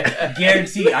four-seamer is?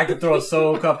 Guarantee I could throw a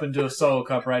solo cup into a solo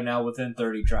cup right now within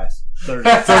 30 tries. 30.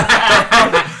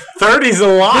 30's a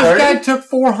lot. This guy took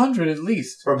 400 at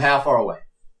least. From how far away?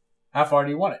 How far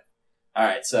do you want it? All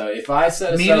right, so if I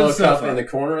set a Me and solo the cup sofa. in the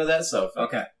corner of that sofa,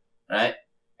 Okay. right,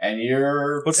 and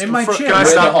you're Let's, In my chair. can I We're in the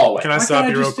stop? hallway. Can I Why stop can't I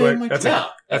you real just stay in quick? my That's chair? a no,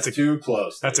 that's that's a- too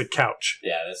close. that's a couch,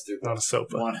 yeah, that's too not a close.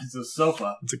 sofa. One is a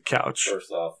sofa. It's a couch.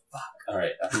 First off, all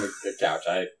right, I'm the couch.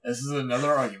 This is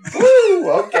another argument.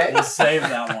 Woo, okay. We'll save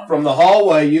that one. From the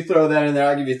hallway, you throw that in there.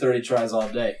 I'll give you 30 tries all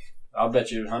day. I'll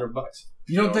bet you $100.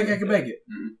 You don't think I can make it?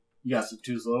 Mhm. You got some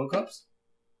 2 solo cups?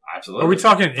 Absolutely. Are we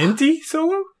talking empty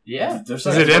solo? Yeah. There's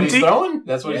Is some- it That's what he's empty? throwing.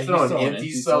 That's what Yeah, he's he's throwing. throwing Empty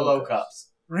empty solo solo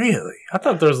cups. Really? I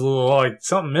thought there was a little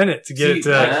something in it to get it See,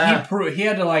 to. like, he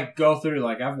had to go through.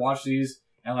 I've watched these,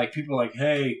 and people are like,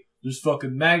 hey, there's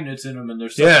fucking magnets in them, and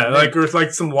there's Yeah, something like with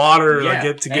like some water, yeah.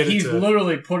 like to and get it he's to.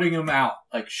 literally putting them out,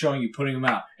 showing you putting them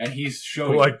out, and he's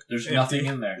showing Like, you there's empty? nothing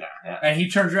in there. Yeah. And he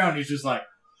turns around, and he's just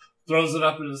throws it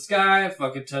up into the sky,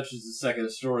 fucking touches the second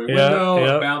story Yeah, window,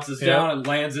 yeah, and bounces yeah. down, and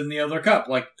lands in the other cup.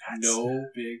 That's- No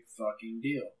big fucking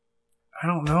deal. I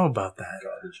don't know about that.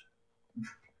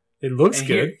 It looks And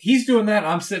good. he's doing that.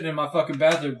 I'm sitting in my fucking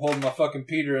bathroom holding my fucking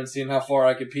Peter and seeing how far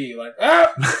I can pee. Hit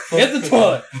the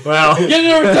toilet. Well, Get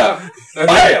it over top.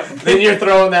 Bam! Then you're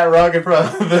throwing that rug in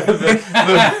front of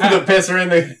the pisser in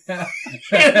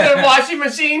the washing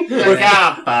machine.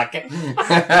 Fuck it.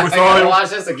 I all gotta your- wash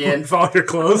this again. with all your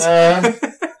clothes.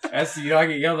 That's I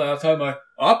get yelled at all the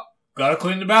time. Gotta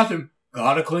clean the bathroom.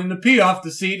 Gotta clean the pee off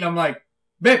the seat. And I'm like,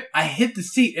 babe, I hit the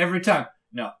seat every time.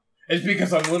 No. It's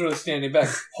because I'm literally standing back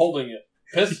holding it.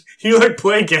 Piss, You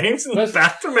play games in the Piss.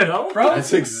 bathroom at home? bro.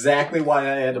 That's exactly why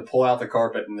I had to pull out the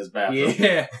carpet in this bathroom.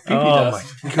 Yeah. Pee-pee Oh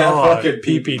dust. my god, Fucking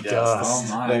pee-pee pee-pee dust.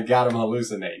 Oh my. That got him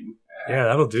hallucinating. Yeah,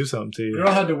 that'll do something to you.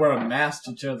 Girl had to wear a mask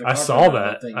to tear the I carpet saw out of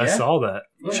that. thing. I Yeah? saw that.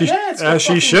 Yeah, She it's got she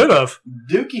fucking should have.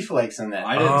 Dookie flakes in that.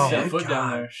 I didn't Oh set my foot down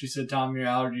God. there. She said, Tom, your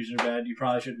allergies are bad. You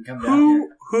probably shouldn't come down here.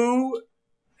 Who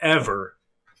ever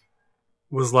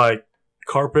was like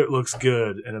carpet looks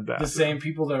good in a The bathroom? same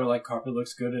people that are like, carpet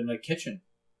looks good in a kitchen.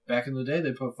 Back in the day,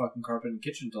 they put fucking carpet in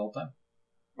kitchens all the time.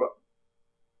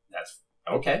 That's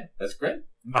okay. That's great.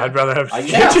 I'd rather have I'd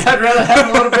rather have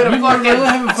a little bit of You'd rather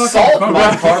have a fucking fucking salt in my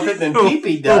carpet. carpet than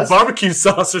pee-pee little dust. barbecue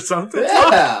sauce or something.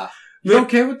 Yeah. You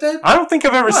okay with that? I don't think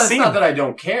I've ever Well, it's seen not that it. I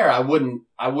don't care. I wouldn't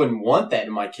want that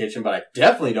in my kitchen, but I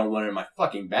definitely don't want it in my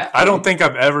fucking bathroom. I don't think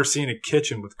I've ever seen a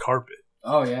kitchen with carpet.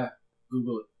 Oh, yeah.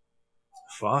 Google it.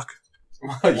 Fuck.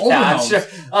 yeah, Older I'm homes. sure.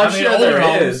 I'm sure older there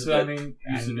homes, is. I but mean,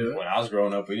 used to do it. when I was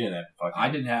growing up, we didn't have fucking. I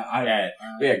didn't have.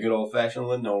 We had good old fashioned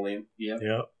linoleum. Yep.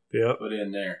 Yep. Put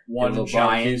in there. One Get a little giant-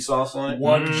 barbecue sauce on it.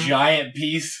 One Mhm. giant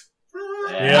piece.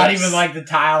 Yeah. Not even like the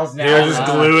tiles now. Yeah, just Uh,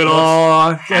 glue it all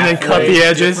on and then cut halfway the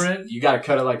edges. Different. You got to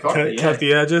cut it like carpet. Cut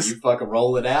the edges. You fucking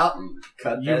roll it out and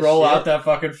cut. You that roll shit. out that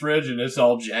fucking fridge and it's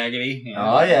all jaggedy.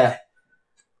 Oh yeah.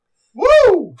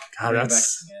 Woo! God,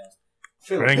 that's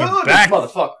Feeling Bring it good, back. this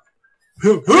motherfucker.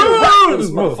 Who Feeling right in this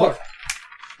motherfucker.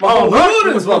 My whole hood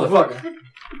in this motherfucker.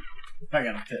 I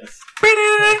gotta piss.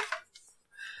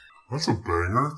 That's a banger.